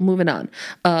 great, cool, moving on.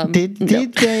 Did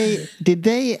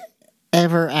they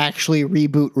ever actually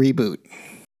reboot?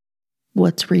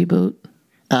 What's reboot?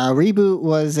 Reboot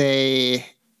was I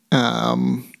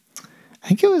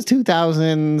think it was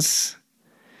 2000s.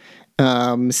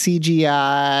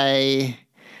 CGI,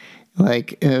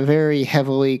 like very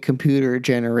heavily computer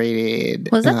generated.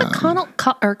 Was that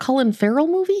the Colin Farrell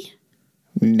movie?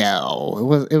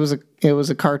 No, it was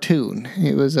a cartoon.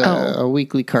 It was a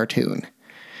weekly cartoon.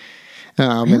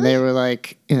 Really? And they were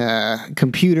like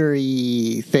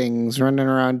computer-y things running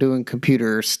around doing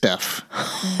computer stuff.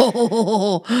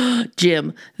 Oh,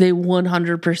 Jim, they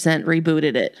 100%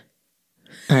 rebooted it.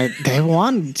 They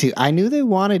wanted to. I knew they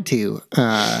wanted to,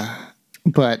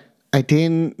 but I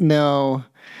didn't know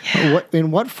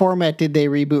in what format did they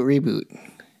reboot?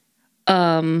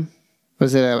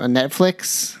 Was it a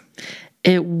Netflix?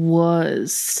 It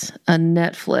was a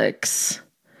Netflix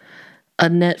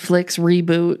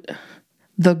reboot.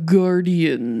 The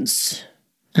Guardians.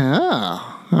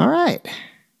 Oh, all right.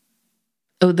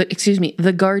 Oh,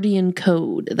 The Guardian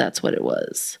Code. That's what it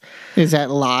was. Is that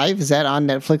live? Is that on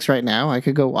Netflix right now? I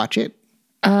could go watch it.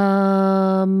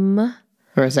 Or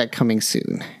is that coming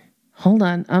soon? Hold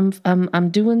on. I'm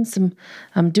doing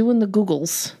the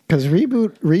Googles. Because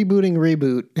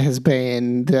reboot has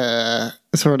been the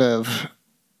sort of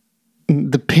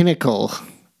the pinnacle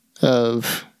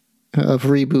of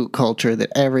reboot culture that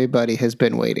everybody has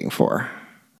been waiting for.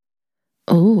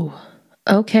 Oh,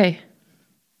 okay.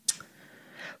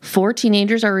 4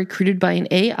 teenagers are recruited by an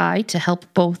AI to help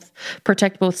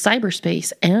protect both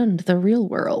cyberspace and the real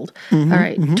world. Mm-hmm, all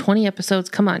right, 20 episodes.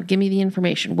 Come on, give me the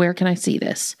information. Where can I see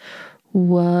this?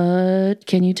 What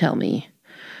can you tell me?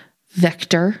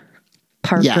 Vector,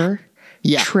 Parker,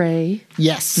 Trey,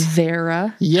 yes,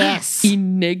 Vera, yes,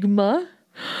 Enigma,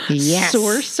 yes,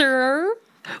 Sorcerer,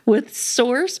 with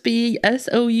Source being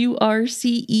SOURCE.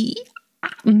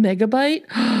 Megabyte,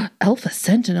 Alpha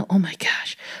Sentinel. Oh my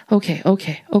gosh. Okay.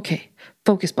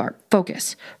 Focus, Barb.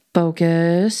 Focus. Barb,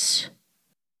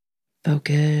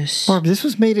 this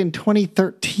was made in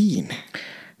 2013.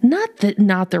 Not the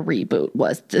reboot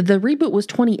was. The reboot was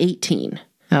 2018.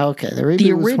 Okay, the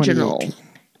reboot was original. 2018.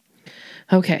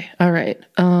 Okay, all right.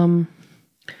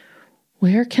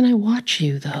 Where can I watch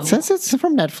you though? It says it's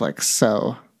from Netflix,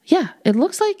 so. Yeah, it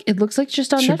looks like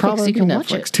just on Netflix. You can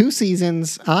watch it. 2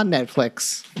 seasons on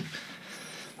Netflix.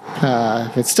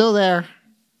 If it's still there,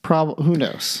 who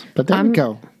knows? But there we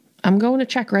go. I'm going to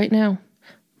check right now.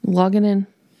 Logging in.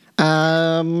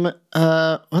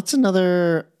 What's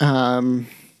another so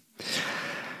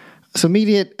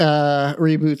immediate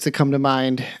reboots that come to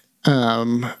mind?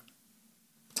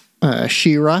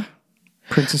 She-Ra,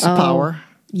 Princess of Power.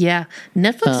 Yeah,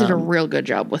 Netflix did a real good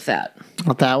job with that.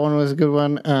 That one was a good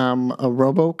one. A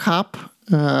RoboCop,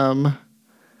 the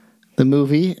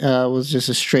movie, was just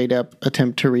a straight up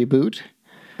attempt to reboot.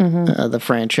 the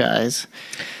franchise.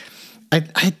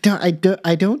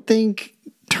 I don't think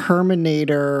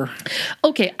Terminator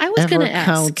Okay, I was going ever to ask.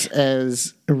 counts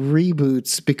as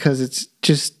reboots because it's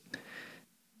just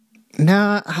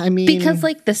I mean, Because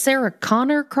like the Sarah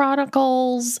Connor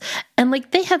Chronicles and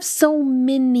like they have so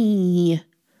many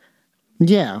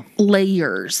yeah.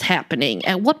 layers happening.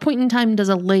 At what point in time does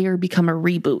a layer become a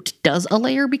reboot? Does a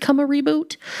layer become a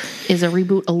reboot? Is a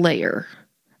reboot a layer?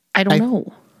 I don't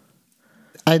know.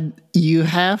 You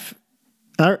have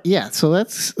yeah, so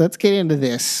let's get into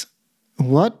this.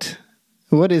 What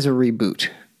is a reboot?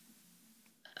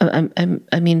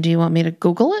 I mean, do you want me to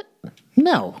Google it?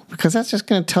 No, because that's just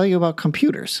going to tell you about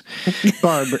computers.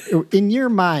 Barb, in your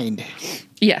mind,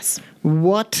 Yes.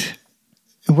 what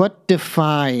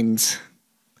defines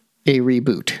a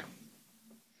reboot?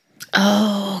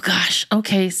 Oh gosh.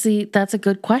 Okay, see, that's a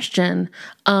good question.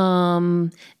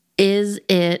 Is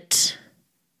it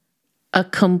a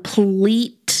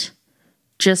complete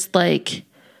just like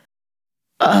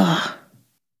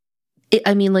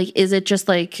is it just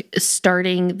like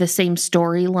starting the same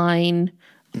storyline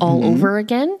all over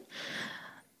again?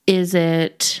 Is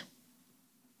it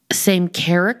same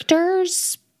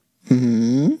characters?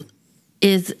 What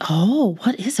is a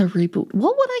reboot?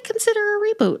 What would I consider a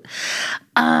reboot?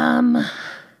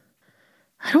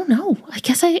 I don't know. I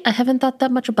guess I haven't thought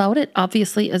that much about it,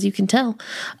 obviously, as you can tell.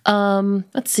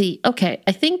 Let's see. Okay.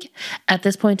 I think at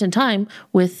this point in time,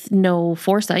 with no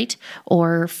foresight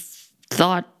or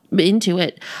thought into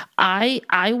it,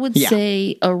 I would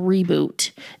say a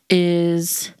reboot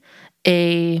is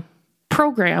a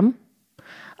program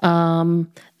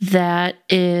that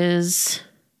is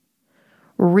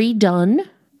redone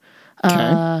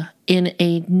in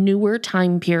a newer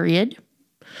time period.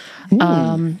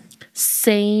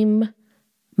 Same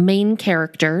main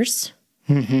characters,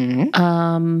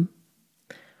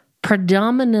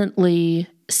 predominantly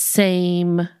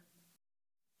same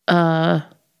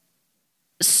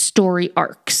story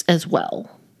arcs as well.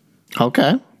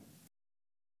 Okay.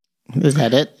 Is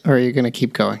that it, or are you going to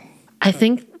keep going? I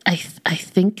think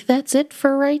that's it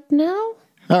for right now.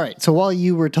 All right. So while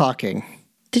you were talking,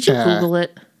 did you Google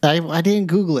it? I didn't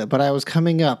Google it, but I was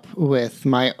coming up with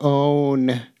my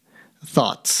own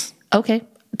thoughts. Okay.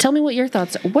 Tell me what your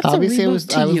thoughts are. What's Obviously, a reboot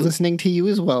to you? I was listening to you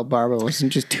as well, Barbara. I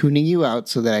wasn't just tuning you out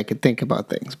so that I could think about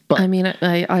things. But I mean,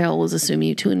 I always assume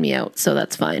you tune me out, so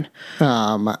that's fine. If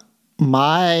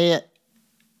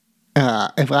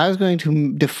I was going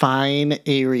to define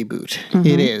a reboot,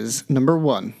 it is number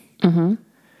one.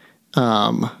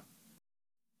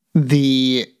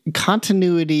 The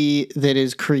continuity that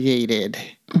is created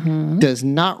does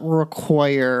not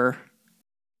require.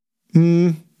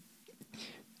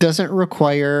 Doesn't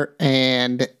require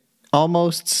and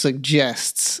almost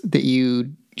suggests that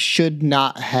you should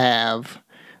not have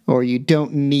or you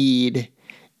don't need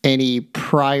any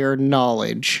prior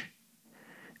knowledge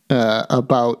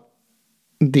about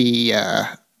the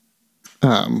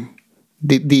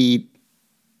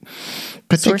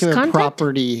particular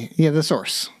property. Yeah, the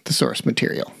source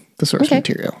material.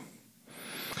 Material.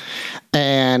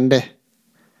 And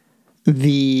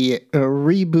the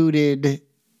rebooted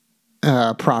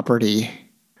property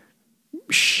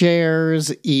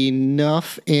shares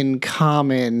enough in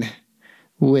common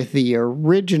with the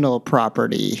original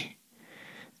property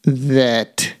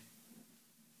that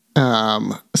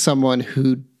someone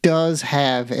who does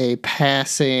have a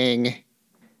passing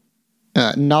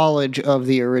knowledge of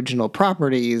the original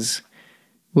properties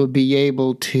would be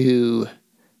able to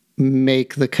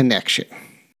make the connection.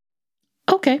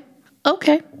 Okay.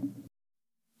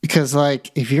 Because,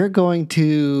 like, if you're going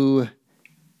to,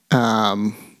 if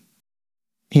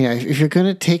you're going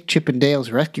to take Chip 'n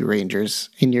Dale's Rescue Rangers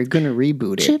and you're going to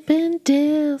reboot it. Chip 'n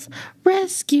Dale's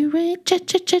Rescue Rangers.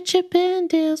 Chip 'n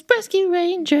Dale's Rescue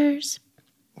Rangers.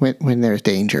 When there's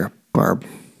danger, Barb.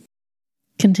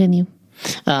 Continue.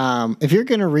 If you're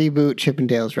going to reboot Chip 'n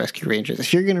Dale's Rescue Rangers,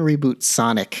 if you're going to reboot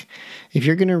Sonic, if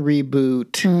you're going to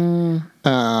reboot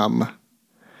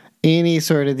any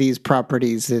sort of these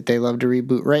properties that they love to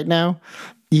reboot right now,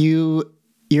 you're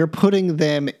putting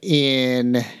them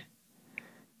in.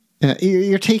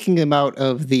 You're taking them out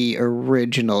of the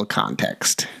original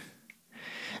context,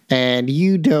 and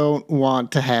you don't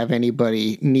want to have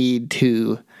anybody need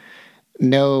to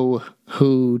know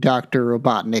who Dr.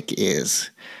 Robotnik is.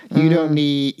 You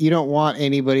don't want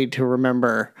anybody to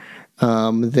remember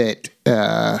that.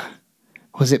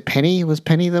 Was it Penny? Was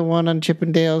Penny the one on Chip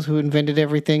 'n Dale's who invented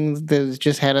everything that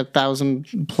just had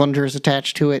 1,000 plungers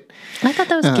attached to it? I thought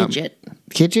that was Gidget.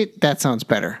 Gidget? That sounds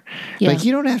better. Yeah. Like,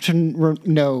 you don't have to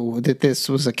know that this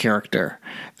was a character.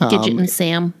 Gidget and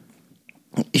Sam.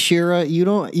 Shira, you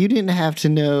didn't have to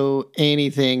know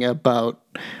anything about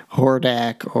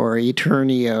Hordak or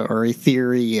Eternia or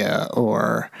Etheria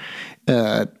or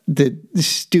the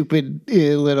stupid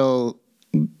little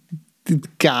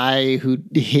guy who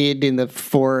hid in the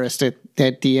forest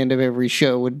at the end of every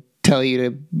show would tell you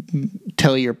to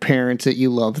tell your parents that you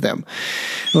love them.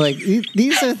 Like,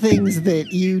 these are things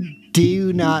that you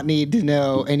do not need to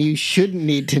know, and you shouldn't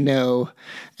need to know,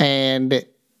 and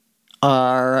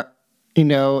are,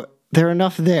 they're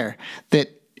enough there that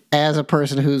as a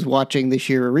person who's watching the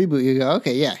She-Ra reboot, you go,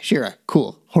 okay, yeah, She-Ra,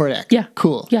 cool. Hordak, yeah,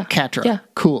 cool. Yeah, Catra, yeah,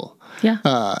 cool.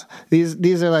 Yeah.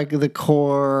 These are like the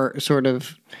core sort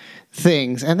of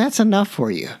things, and that's enough for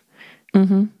you.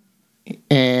 Mm-hmm.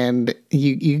 And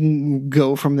you can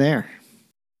go from there.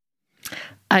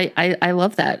 I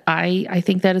love that. I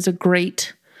think that is a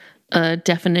great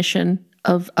definition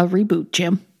of a reboot,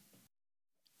 Jim.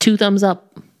 2 thumbs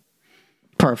up.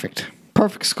 Perfect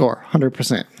score.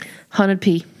 100%.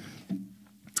 100p.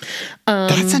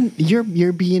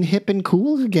 You're being hip and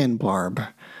cool again, Barb.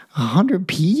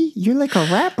 100p? You're like a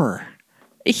rapper.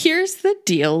 Here's the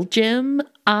deal, Jim.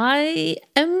 I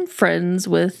am friends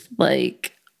with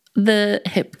like the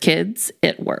hip kids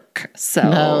at work.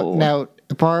 So now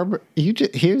Barb,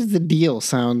 here's the deal.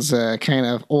 Sounds kind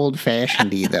of old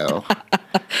fashioned-y though.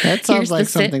 That sounds like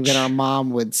something that our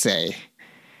mom would say.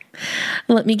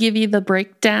 Let me give you the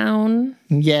breakdown.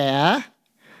 Yeah.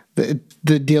 The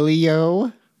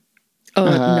Dillio.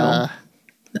 Oh,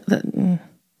 no.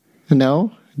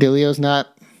 No? Dillio's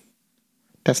not.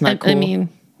 That's not cool. I mean,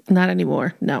 not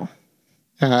anymore. No.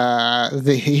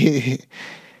 The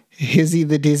Hizzy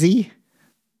the Dizzy.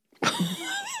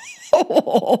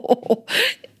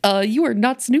 You are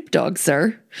not Snoop Dogg,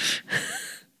 sir.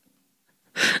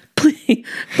 Please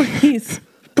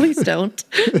don't.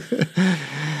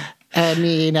 I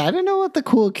mean, I don't know what the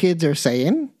cool kids are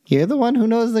saying. You're the one who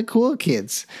knows the cool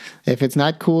kids. If it's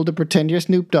not cool to pretend you're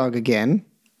Snoop Dogg again,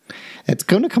 it's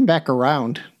going to come back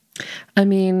around. I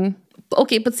mean,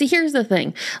 okay, but see, here's the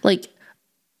thing. Like,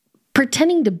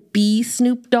 pretending to be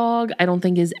Snoop Dogg, I don't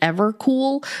think is ever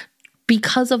cool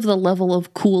because of the level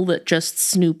of cool that just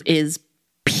Snoop is,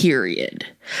 period.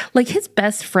 Like, his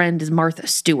best friend is Martha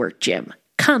Stewart, Jim.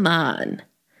 Come on.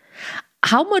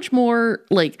 How much more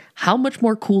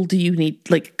cool do you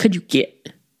need? Like, could you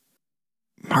get?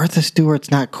 Martha Stewart's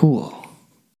not cool.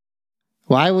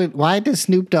 Why does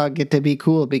Snoop Dogg get to be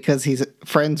cool? Because he's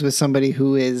friends with somebody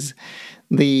who is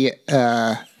the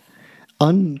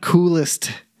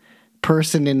uncoolest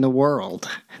person in the world.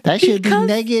 That should be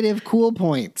negative cool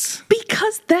points.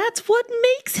 Because that's what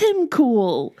makes him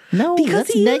cool. No, because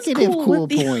that's negative cool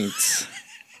points.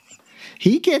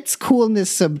 He gets coolness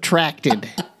subtracted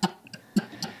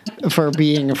for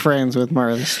being friends with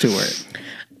Martha Stewart.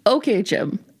 Okay,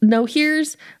 Jim. Now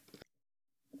here's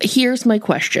my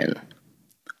question.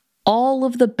 All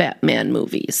of the Batman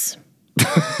movies.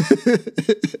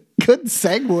 Good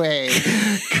segue,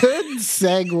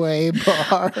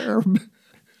 Barb.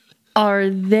 Are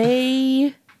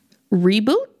they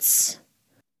reboots?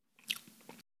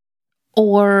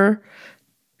 Or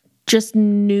just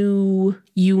new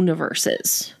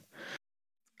universes?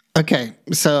 Okay,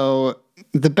 so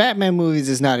the Batman movies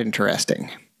is not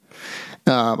interesting.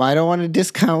 I don't want to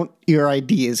discount your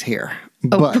ideas here,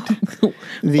 but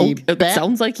it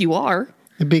sounds like you are.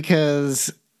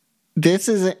 Because this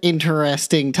is an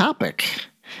interesting topic.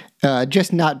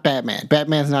 Just not Batman.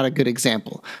 Batman's not a good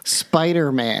example.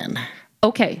 Spider-Man.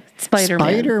 Okay, Spider-Man.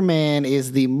 Spider-Man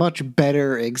is the much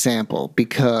better example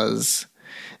because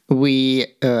we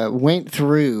went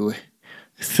through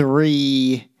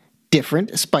 3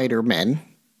 different Spider-Men,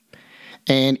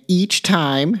 and each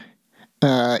time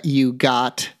you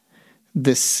got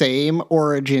the same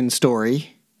origin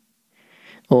story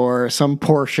or some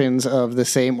portions of the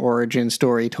same origin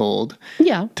story told.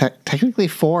 Yeah. Technically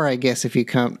 4, I guess, if you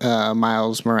count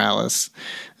Miles Morales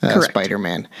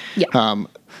Spider-Man. Yeah.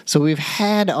 So we've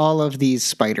had all of these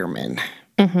Spider-Men.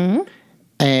 Mm-hmm.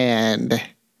 And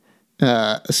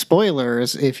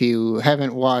spoilers, if you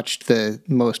haven't watched the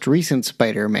most recent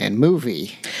Spider-Man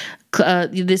movie.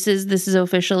 This is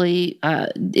officially,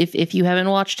 if you haven't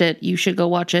watched it, you should go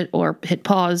watch it or hit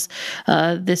pause.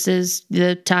 This is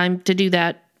the time to do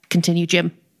that. Continue,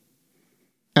 Jim.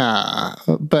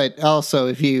 But also,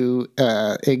 if you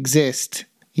exist,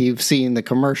 you've seen the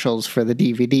commercials for the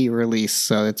DVD release,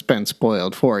 so it's been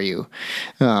spoiled for you.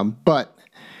 But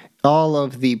all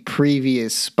of the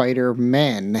previous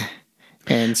Spider-Men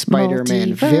and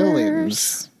Spider-Man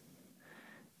villains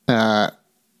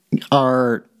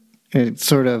are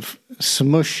sort of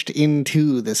smushed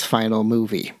into this final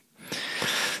movie.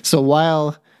 So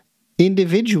while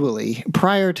individually,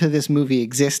 prior to this movie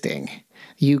existing,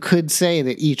 you could say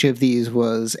that each of these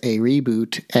was a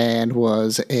reboot and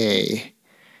was a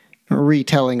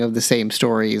retelling of the same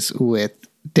stories with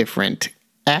different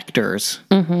actors.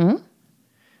 Mm-hmm.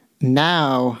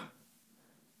 Now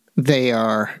they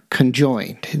are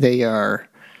conjoined. They are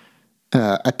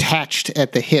attached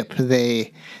at the hip.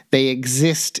 They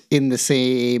exist in the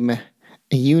same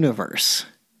universe.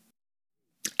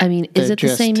 I mean, is They're it the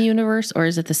just- same universe or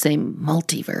is it the same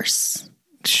multiverse?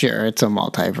 Sure, it's a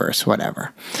multiverse,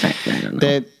 whatever. I don't know.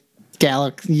 That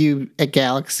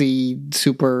galaxy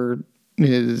super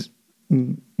is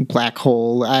black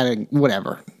hole,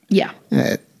 whatever. Yeah.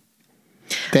 They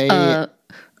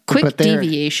Quick but they're-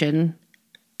 deviation.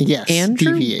 yes,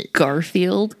 Andrew deviate.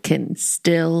 Garfield can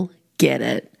still get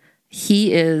it.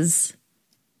 He is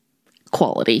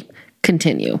quality.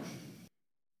 Continue.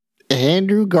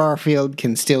 Andrew Garfield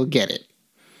can still get it.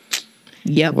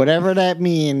 Yep. Whatever that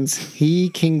means, he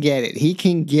can get it. He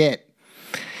can get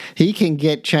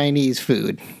Chinese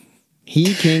food.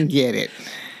 He can get it.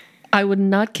 I would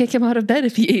not kick him out of bed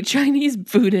if he ate Chinese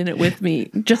food in it with me.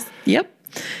 Just, yep.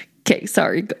 Okay,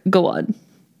 sorry. Go on.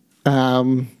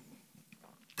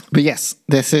 But yes,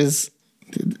 that's that.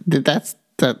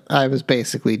 I was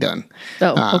basically done.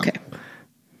 Oh, okay.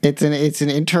 It's an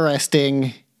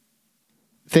interesting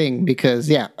thing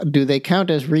because do they count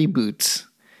as reboots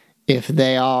if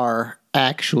they are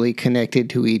actually connected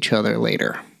to each other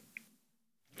later?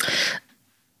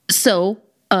 So,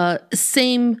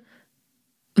 same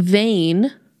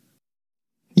vein.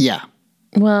 Yeah.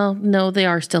 Well, no, they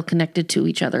are still connected to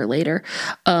each other later.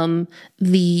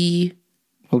 The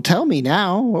Well, tell me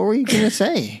now. What were you going to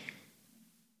say?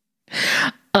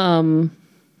 the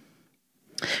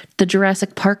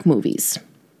Jurassic Park movies.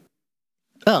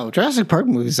 Oh, Jurassic Park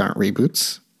movies aren't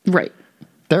reboots. Right.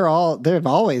 They've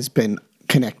always been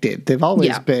connected. They've always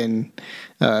Yeah. been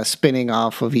spinning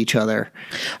off of each other.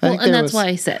 Well, and that's why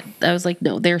I said I was like,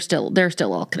 no, they're still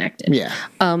all connected. Yeah.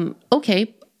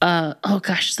 Okay. Oh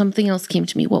gosh, something else came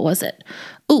to me. What was it?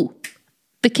 Ooh,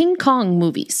 the King Kong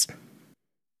movies.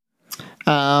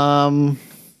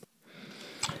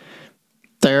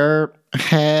 There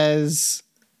has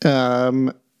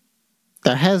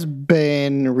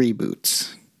been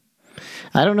reboots.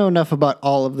 I don't know enough about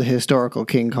all of the historical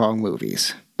King Kong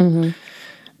movies. Same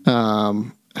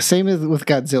as with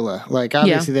Godzilla. Like,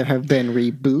 obviously, there have been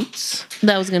reboots.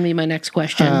 That was going to be my next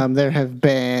question. There have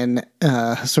been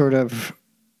sort of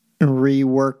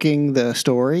reworking the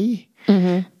story.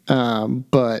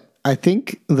 But I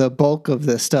think the bulk of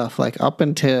the stuff, like up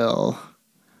until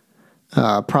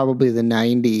probably the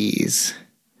 90s,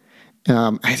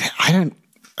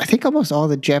 I think almost all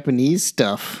the Japanese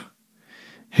stuff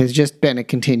has just been a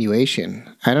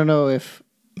continuation. I don't know if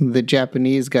the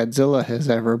Japanese Godzilla has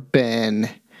ever been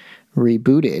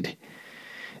rebooted.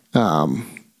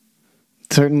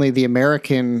 Certainly the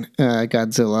American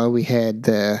Godzilla, we had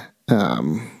the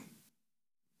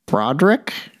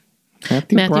Broderick.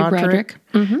 Matthew Broderick.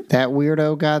 Mm-hmm. That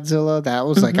weirdo Godzilla. That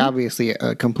was like obviously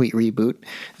a complete reboot.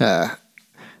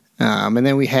 And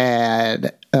then we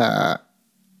had, I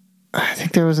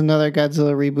think there was another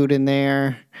Godzilla reboot in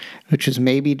there, which was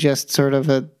maybe just sort of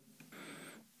the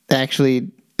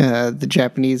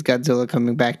Japanese Godzilla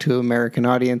coming back to American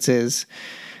audiences.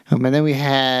 And then we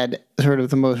had sort of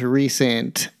the most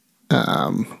recent,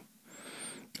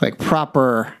 like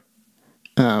proper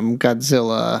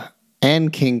Godzilla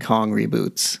and King Kong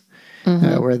reboots,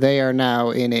 where they are now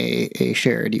in a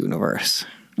shared universe.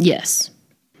 Yes.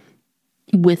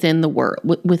 Within the world,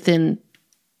 within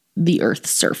the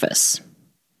Earth's surface.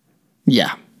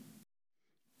 Yeah.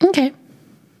 Okay.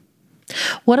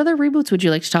 What other reboots would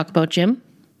you like to talk about, Jim?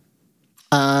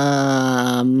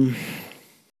 Battlestar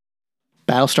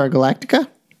Galactica?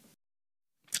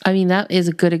 I mean, that is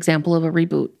a good example of a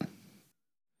reboot,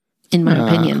 in my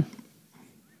opinion.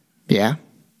 Yeah.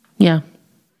 Yeah.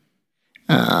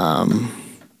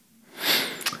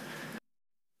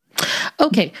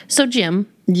 Okay, so Jim,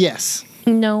 Yes.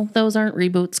 no, those aren't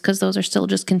reboots because those are still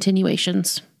just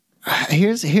continuations.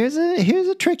 Here's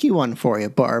a tricky one for you,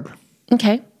 Barb.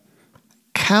 Okay.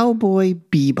 Cowboy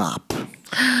Bebop.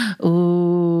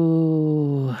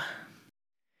 Ooh.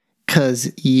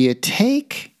 'Cause you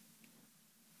take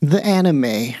the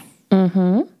anime,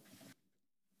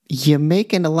 you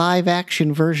make an live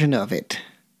action version of it,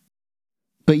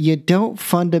 but you don't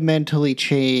fundamentally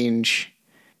change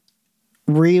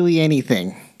really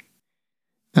anything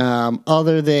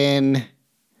other than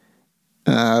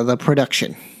the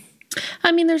production.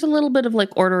 I mean, there's a little bit of like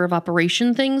order of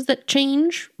operation things that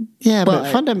change. Yeah,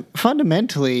 but But-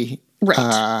 fundamentally,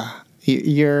 Right.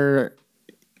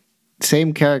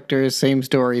 same characters, same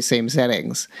story, same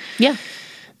settings. Yeah.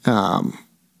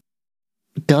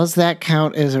 Does that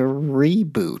count as a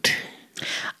reboot?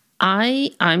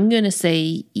 I'm going to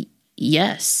say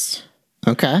yes.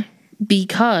 Okay.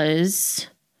 Because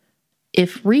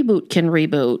if reboot can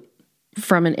reboot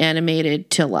from an animated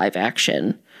to live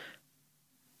action,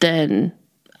 then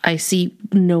I see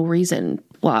no reason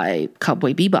why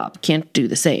Cowboy Bebop can't do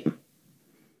the same.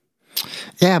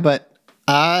 Yeah, but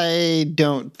I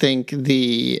don't think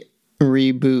the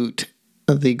reboot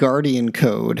of the Guardian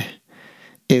Code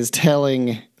is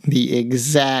telling the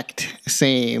exact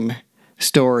same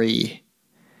story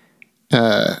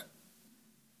that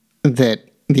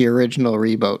the original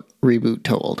reboot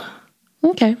told.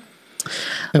 Okay.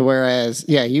 Whereas,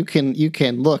 yeah, you can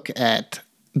look at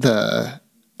the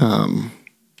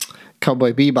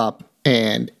Cowboy Bebop,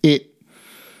 and it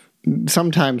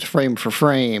sometimes frame for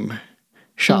frame,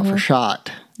 shot for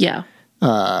shot, Yeah.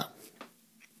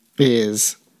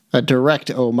 is a direct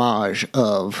homage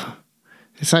of.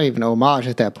 It's not even homage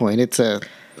at that point. It's a.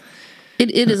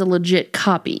 It is a legit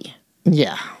copy.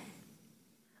 Yeah.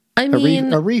 I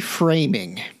mean, a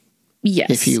reframing, yes,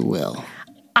 if you will.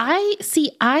 I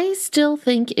still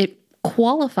think it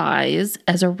qualifies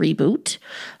as a reboot,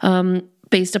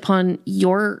 based upon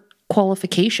your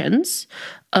qualifications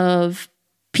of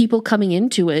people coming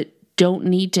into it don't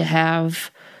need to have,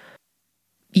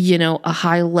 a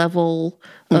high level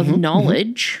of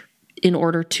knowledge in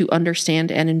order to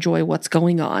understand and enjoy what's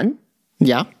going on.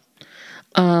 Yeah.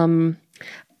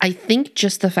 I think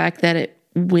just the fact that it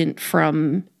went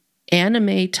from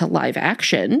anime to live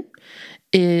action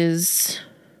is,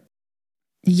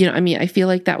 I feel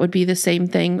like that would be the same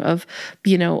thing of,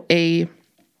 a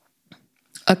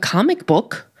comic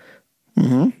book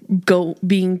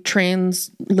being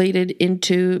translated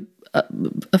into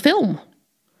a film.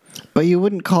 But you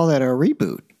wouldn't call that a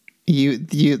reboot.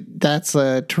 That's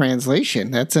a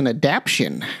translation. That's an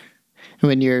adaptation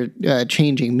when you're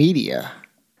changing media.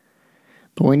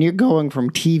 But when you're going from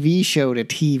TV show to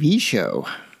TV show.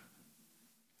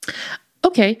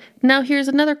 Okay, now here's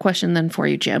another question then for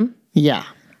you, Jim. Yeah.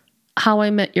 How I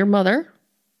Met Your Mother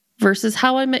versus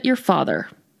How I Met Your Father.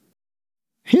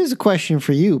 Here's a question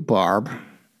for you, Barb.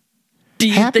 Do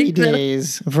you Happy think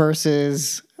Days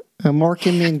versus Mork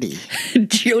and Mindy.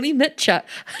 Joni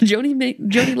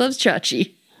loves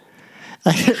Chachi.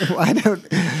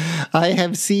 I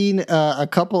have seen a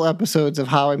couple episodes of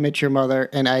How I Met Your Mother,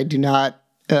 and I do not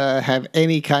have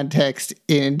any context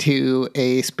into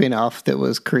a spin-off that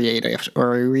was creative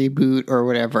or a reboot or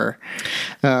whatever.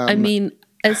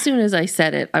 As soon as I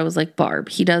said it, I was like, Barb,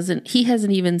 he hasn't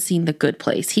even seen The Good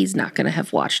Place. He's not going to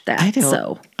have watched that.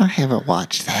 I haven't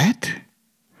watched that.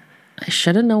 I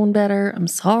should have known better. I'm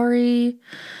sorry.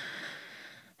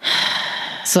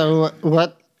 So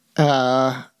what,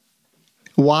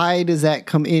 why does that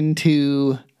come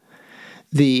into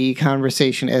the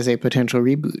conversation as a potential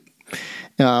reboot?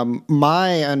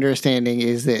 My understanding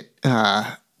is that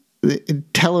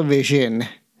television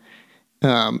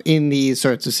in these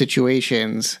sorts of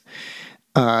situations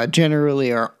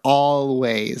generally are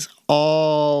always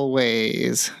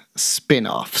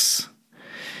spin-offs.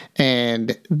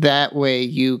 And that way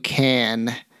you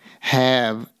can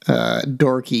have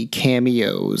dorky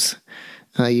cameos.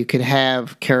 You can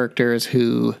have characters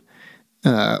who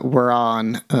were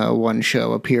on one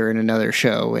show appear in another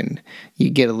show, and you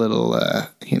get a little,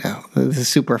 the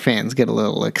super fans get a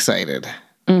little excited.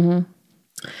 Mm-hmm.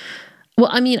 Well,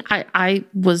 I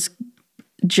was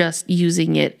just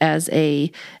using it as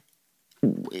a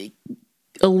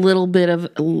little bit of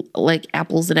like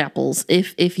apples and apples.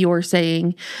 If you're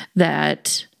saying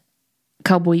that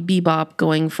Cowboy Bebop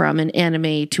going from an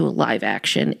anime to a live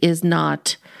action is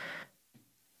not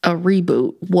a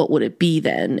reboot, what would it be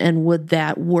then? And would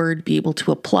that word be able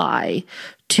to apply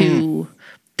to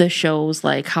the shows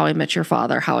like How I Met Your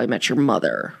Father, How I Met Your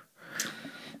Mother?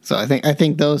 So I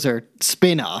think those are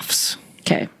spin-offs.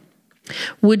 Okay.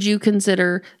 Would you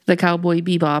consider the Cowboy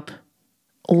Bebop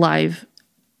live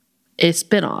a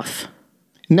spin-off?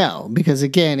 No, because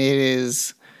again, it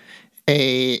is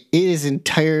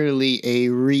entirely a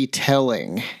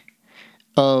retelling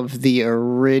of the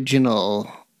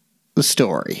original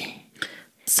story.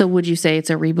 So would you say it's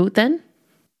a reboot then?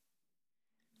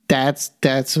 That's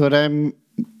the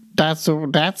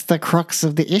crux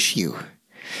of the issue.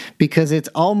 Because it's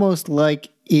almost like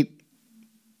it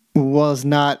was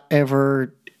not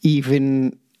ever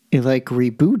even like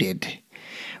rebooted.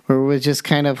 Where it was just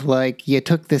kind of like you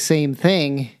took the same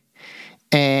thing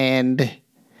and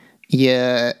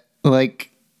you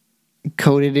like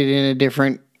coated it in a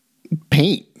different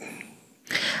paint.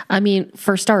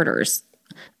 For starters,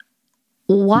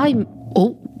 Why?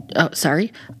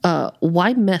 Sorry.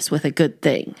 Why mess with a good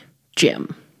thing,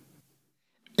 Jim?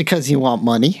 Because you want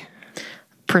money.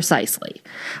 Precisely.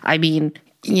 I mean,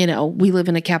 we live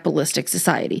in a capitalistic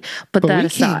society, but that we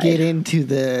aside, can't get into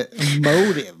the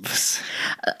motives.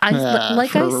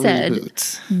 Like I said,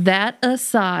 reboots. that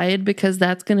aside, because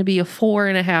that's going to be a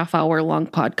 4.5 hour long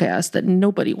podcast that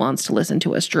nobody wants to listen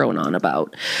to us drone on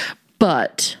about.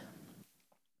 But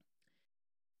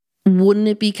wouldn't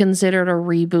it be considered a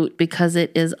reboot because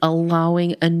it is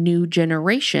allowing a new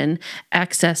generation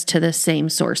access to the same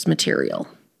source material?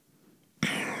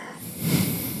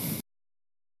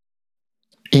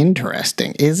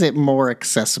 Interesting. Is it more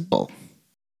accessible?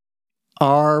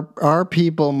 Are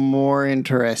people more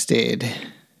interested?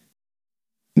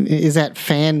 Is that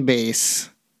fan base?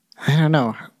 I don't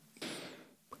know.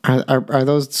 Are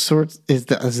those sorts? Is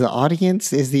the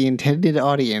audience? Is the intended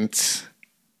audience?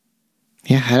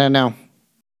 Yeah, I don't know.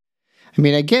 I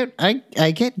mean, I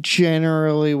get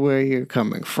generally where you're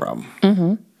coming from.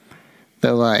 Mm-hmm.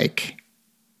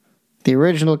 The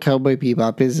original Cowboy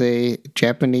Bebop is a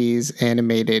Japanese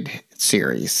animated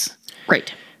series.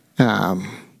 Right. It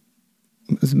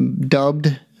was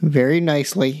dubbed very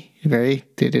nicely. They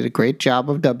did a great job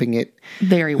of dubbing it.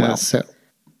 Very well. So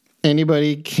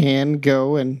anybody can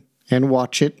go and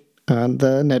watch it on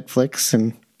the Netflix,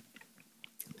 and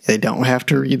they don't have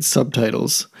to read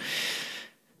subtitles.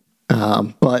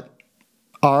 But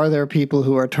are there people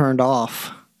who are turned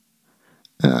off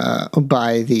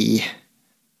by the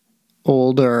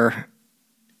older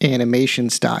animation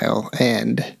style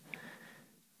and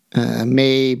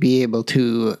may be able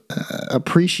to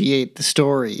appreciate the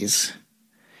stories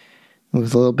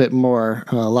with a little bit more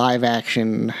live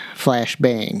action flash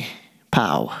bang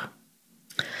pow?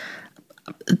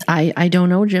 I don't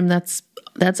know, Jim. That's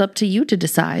up to you to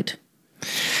decide.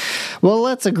 Well,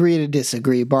 let's agree to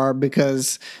disagree, Barb,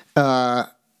 because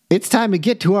it's time to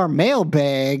get to our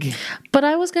mailbag. But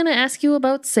I was going to ask you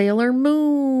about Sailor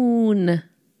Moon.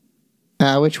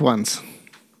 Which ones?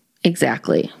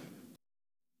 Exactly.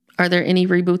 Are there any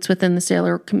reboots within the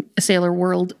Sailor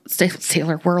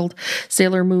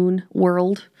Moon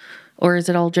world, or is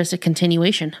it all just a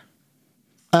continuation?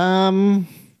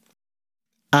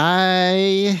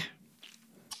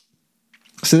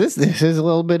 So this is a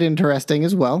little bit interesting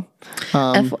as well.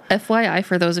 FYI,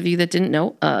 for those of you that didn't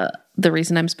know, the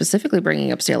reason I'm specifically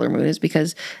bringing up Sailor Moon is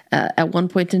because at one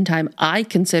point in time, I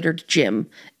considered Jim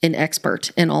an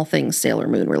expert in all things Sailor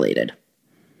Moon related.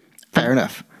 Fair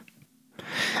enough.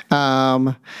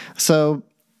 So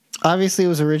obviously it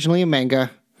was originally a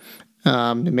manga.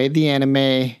 They made the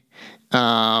anime.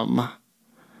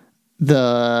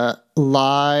 The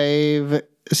live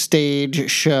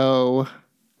stage show.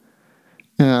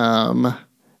 And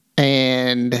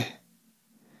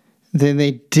then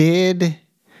they did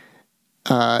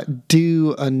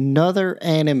do another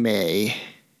anime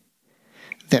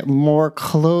that more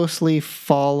closely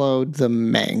followed the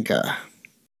manga.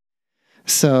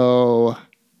 So,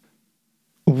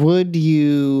 would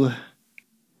you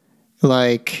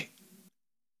like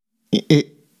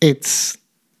it?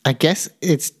 I guess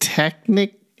it's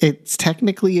technically a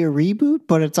reboot,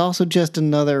 but it's also just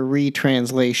another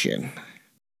retranslation.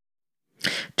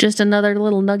 Just another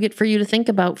little nugget for you to think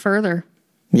about further.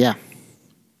 Yeah.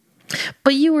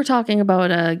 But you were talking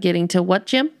about getting to what,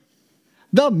 Jim?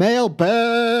 The mailbag.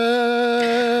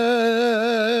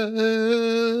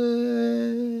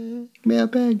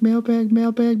 Mailbag.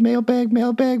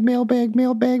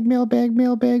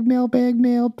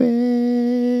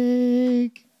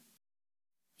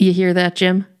 You hear that,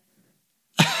 Jim?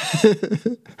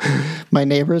 My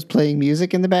neighbor is playing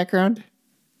music in the background?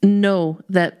 No,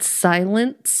 that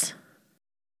silence.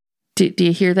 Do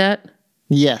you hear that?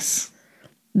 Yes.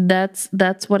 That's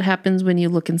what happens when you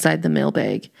look inside the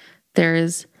mailbag. There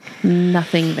is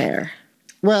nothing there.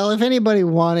 Well, if anybody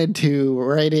wanted to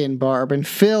write in, Barb, and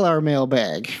fill our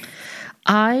mailbag,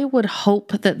 I would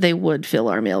hope that they would fill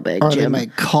our mailbag, or Jim. they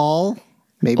might call.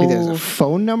 Maybe there's a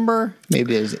phone number.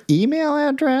 Maybe there's an email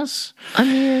address. I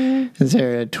mean, is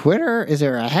there a Twitter? Is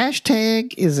there a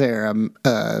hashtag? Is there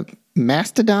a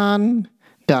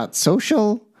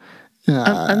Mastodon.social?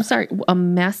 I'm sorry, a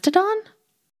Mastodon?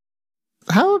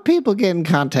 How would people get in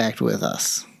contact with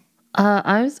us?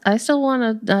 I still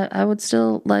want to. I would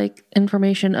still like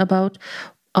information about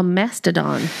a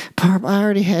Mastodon. Barb, I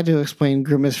already had to explain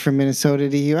Grimace from Minnesota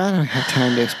to you. I don't have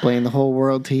time to explain the whole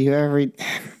world to you.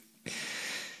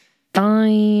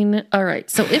 Fine. All right.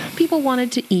 So if people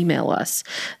wanted to email us,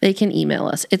 they can email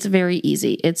us. It's very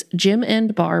easy. It's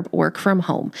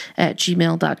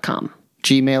jimandbarbworkfromhome@gmail.com.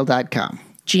 Gmail.com.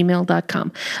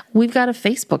 gmail.com. We've got a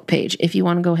Facebook page if you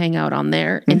want to go hang out on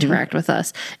there, interact with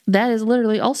us. That is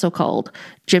literally also called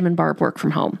Jim and Barb Work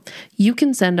From Home. You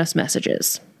can send us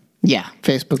messages. Yeah,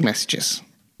 Facebook messages.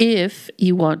 If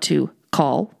you want to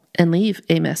call and leave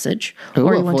a message,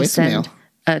 or you want to send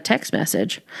a text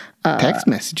message. Text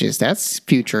messages, that's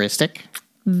futuristic.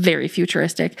 Very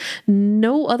futuristic.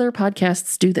 No other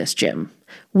podcasts do this, Jim.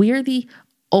 We are the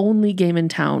only game in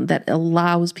town that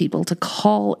allows people to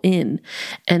call in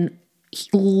and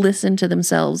listen to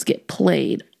themselves get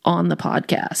played on the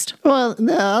podcast. Well,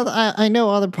 no, I know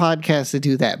other podcasts that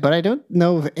do that, but I don't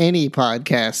know of any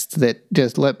podcasts that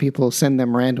just let people send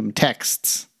them random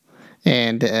texts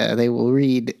and they will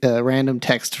read random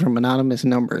text from anonymous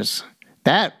numbers.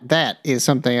 That is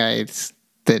something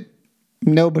that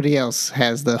nobody else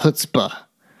has the chutzpah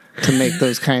to make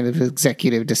those kind of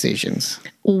executive decisions.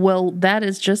 Well, that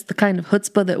is just the kind of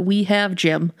chutzpah that we have,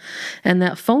 Jim. And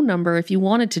that phone number, if you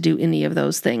wanted to do any of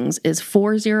those things, is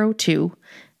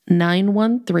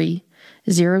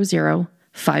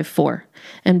 402-913-0054.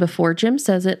 And before Jim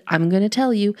says it, I'm going to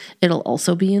tell you, it'll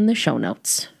also be in the show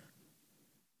notes.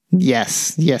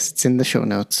 Yes, it's in the show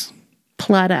notes.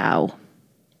 Pladow.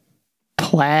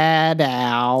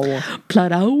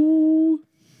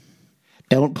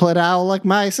 Don't pladow like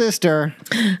my sister.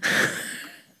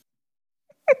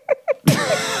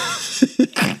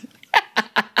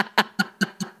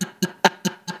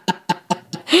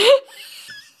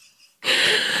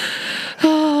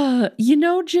 You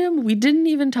know, Jim, we didn't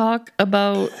even talk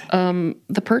about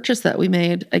the purchase that we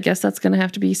made. I guess that's going to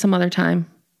have to be some other time.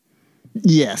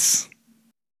 Yes.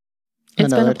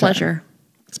 It's been a pleasure.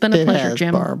 It's been a pleasure,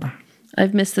 Jim. Barb.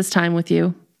 I've missed this time with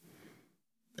you.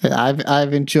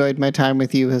 I've enjoyed my time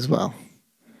with you as well.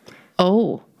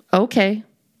 Oh, okay.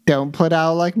 Don't put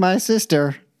out like my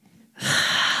sister.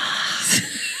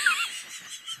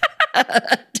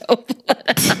 Don't put out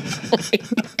like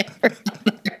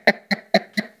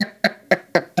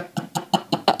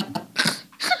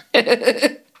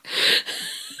my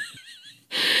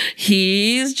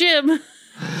He's Jim.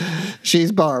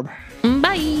 She's Barb.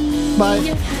 Bye.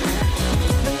 Bye.